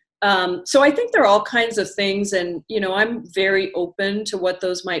it. So I think there are all kinds of things, and, I'm very open to what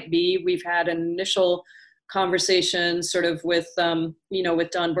those might be. We've had an initial conversation sort of with Don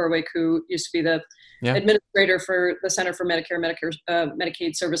Berwick, who used to be the administrator for the Center for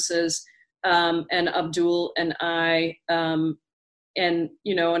Medicaid Services, and Abdul and I, and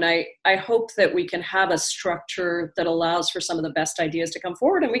I hope that we can have a structure that allows for some of the best ideas to come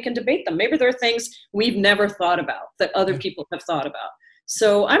forward, and we can debate them. Maybe there are things we've never thought about that other people have thought about.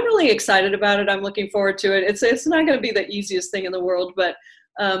 So I'm really excited about it. I'm looking forward to it. It's not going to be the easiest thing in the world, but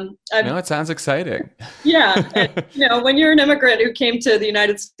no, it sounds exciting. Yeah. And, when you're an immigrant who came to the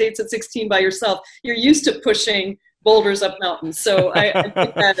United States at 16 by yourself, you're used to pushing boulders up mountains. So I think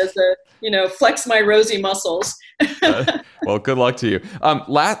that as flex my rosy muscles. Well, good luck to you.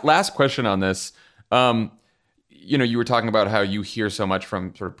 Last question on this. You were talking about how you hear so much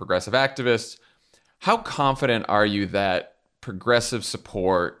from sort of progressive activists. How confident are you that progressive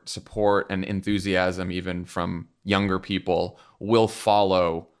support and enthusiasm, even from younger people, will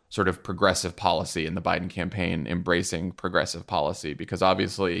follow sort of progressive policy in the Biden campaign, embracing progressive policy? Because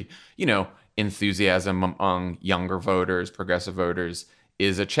obviously, enthusiasm among younger voters, progressive voters,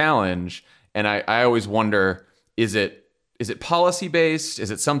 is a challenge. And I always wonder, is it policy based?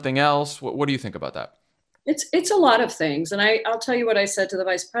 Is it something else? What do you think about that? It's a lot of things. And I'll tell you what I said to the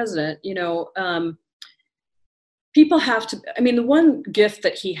vice president. People have to, the one gift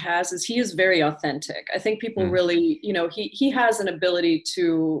that he has is he is very authentic. I think people really, he has an ability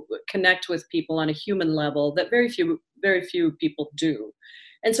to connect with people on a human level that very few people do.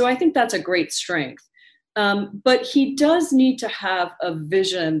 And so I think that's a great strength. But he does need to have a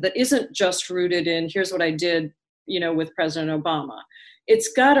vision that isn't just rooted in, here's what I did, with President Obama.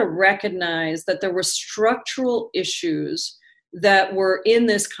 It's got to recognize that there were structural issues that were in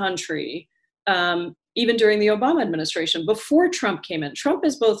this country, even during the Obama administration, before Trump came in. Trump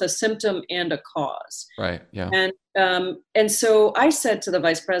is both a symptom and a cause. Right. Yeah. And so I said to the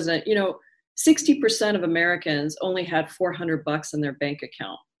vice president, 60% of Americans only had $400 in their bank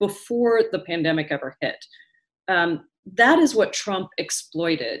account before the pandemic ever hit. That is what Trump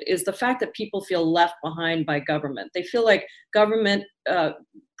exploited, is the fact that people feel left behind by government. They feel like government,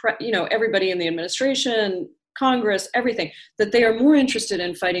 everybody in the administration, Congress, everything, that they are more interested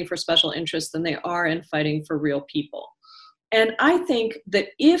in fighting for special interests than they are in fighting for real people. And I think that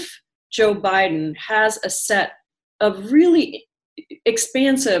if Joe Biden has a set of really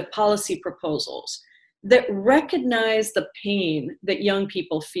expansive policy proposals that recognize the pain that young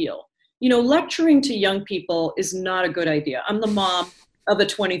people feel, lecturing to young people is not a good idea. I'm the mom of a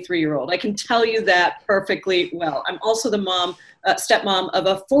 23-year-old. I can tell you that perfectly well. I'm also the stepmom of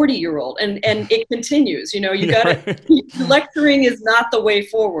a 40-year-old, and it continues. Lecturing is not the way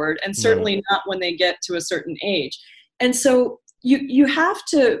forward, and certainly not when they get to a certain age. And so you have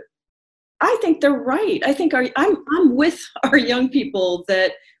to. I think they're right. I think I'm with our young people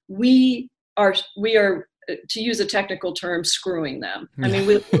that we are, to use a technical term, screwing them.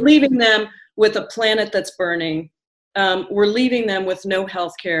 We're leaving them with a planet that's burning. We're leaving them with no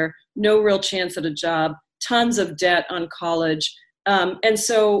health care, no real chance at a job, tons of debt on college. And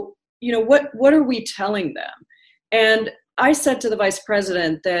so, what are we telling them? And I said to the vice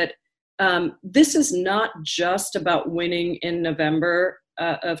president that this is not just about winning in November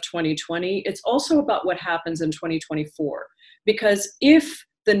of 2020. It's also about what happens in 2024. Because if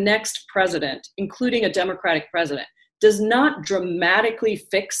the next president, including a Democratic president, does not dramatically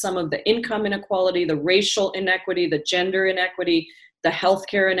fix some of the income inequality, the racial inequity, the gender inequity, the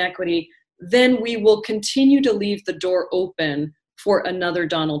healthcare inequity, then we will continue to leave the door open for another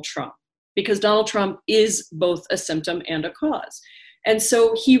Donald Trump, because Donald Trump is both a symptom and a cause. And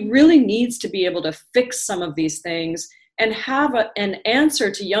so he really needs to be able to fix some of these things and have an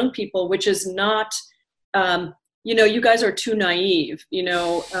answer to young people, which is not, you guys are too naive,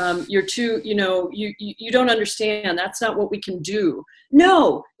 you're too, you don't understand. That's not what we can do.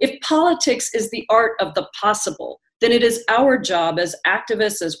 No, if politics is the art of the possible, then it is our job as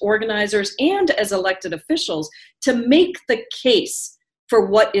activists, as organizers, and as elected officials to make the case for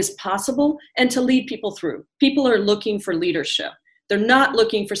what is possible and to lead people through. People are looking for leadership. They're not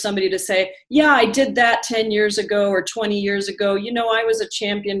looking for somebody to say, yeah, I did that 10 years ago or 20 years ago. I was a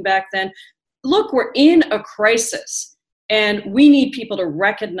champion back then. Look, we're in a crisis, and we need people to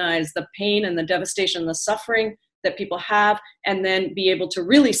recognize the pain and the devastation and the suffering that people have, and then be able to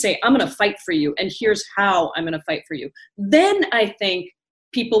really say, I'm going to fight for you, and here's how I'm going to fight for you. Then I think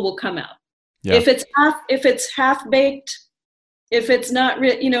people will come out. Yeah. If it's half baked, if it's not,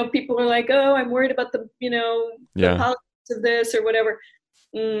 people are like, oh, I'm worried about the politics of this or whatever.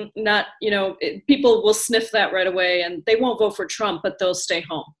 People will sniff that right away, and they won't vote for Trump, but they'll stay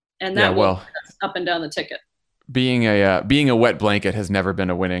home. And that will up and down the ticket. Being a wet blanket has never been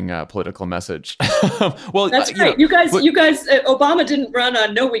a winning political message. Well, that's right. You guys, Obama didn't run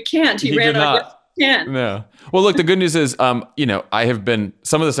on no, we can't. He ran on yes, we can. No. Well, look, the good news is, I have been,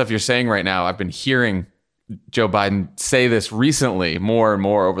 some of the stuff you're saying right now, I've been hearing Joe Biden say this recently more and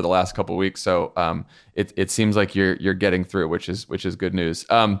more over the last couple of weeks. So it seems like you're getting through, which is good news.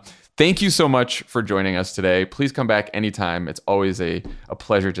 Thank you so much for joining us today. Please come back anytime. It's always a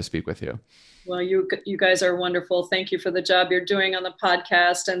pleasure to speak with you. Well, you guys are wonderful. Thank you for the job you're doing on the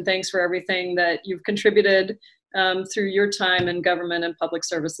podcast, and thanks for everything that you've contributed through your time in government and public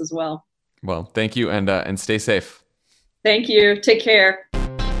service as well. Well, thank you, and stay safe. Thank you. Take care.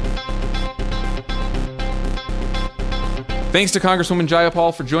 Thanks to Congresswoman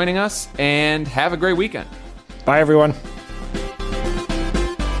Jayapal for joining us, and have a great weekend. Bye, everyone.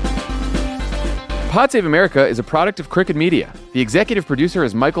 Pod Save America is a product of Crooked Media. The executive producer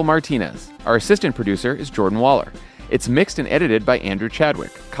is Michael Martinez. Our assistant producer is Jordan Waller. It's mixed and edited by Andrew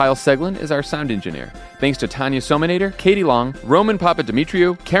Chadwick. Kyle Seglin is our sound engineer. Thanks to Tanya Sominator, Katie Long, Roman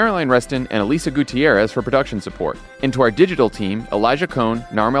Papadimitriou, Caroline Reston, and Elisa Gutierrez for production support. And to our digital team, Elijah Cohn,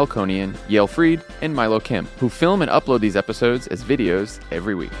 Nar Melkonian, Yale Freed, and Milo Kim, who film and upload these episodes as videos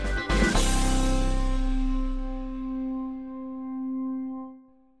every week.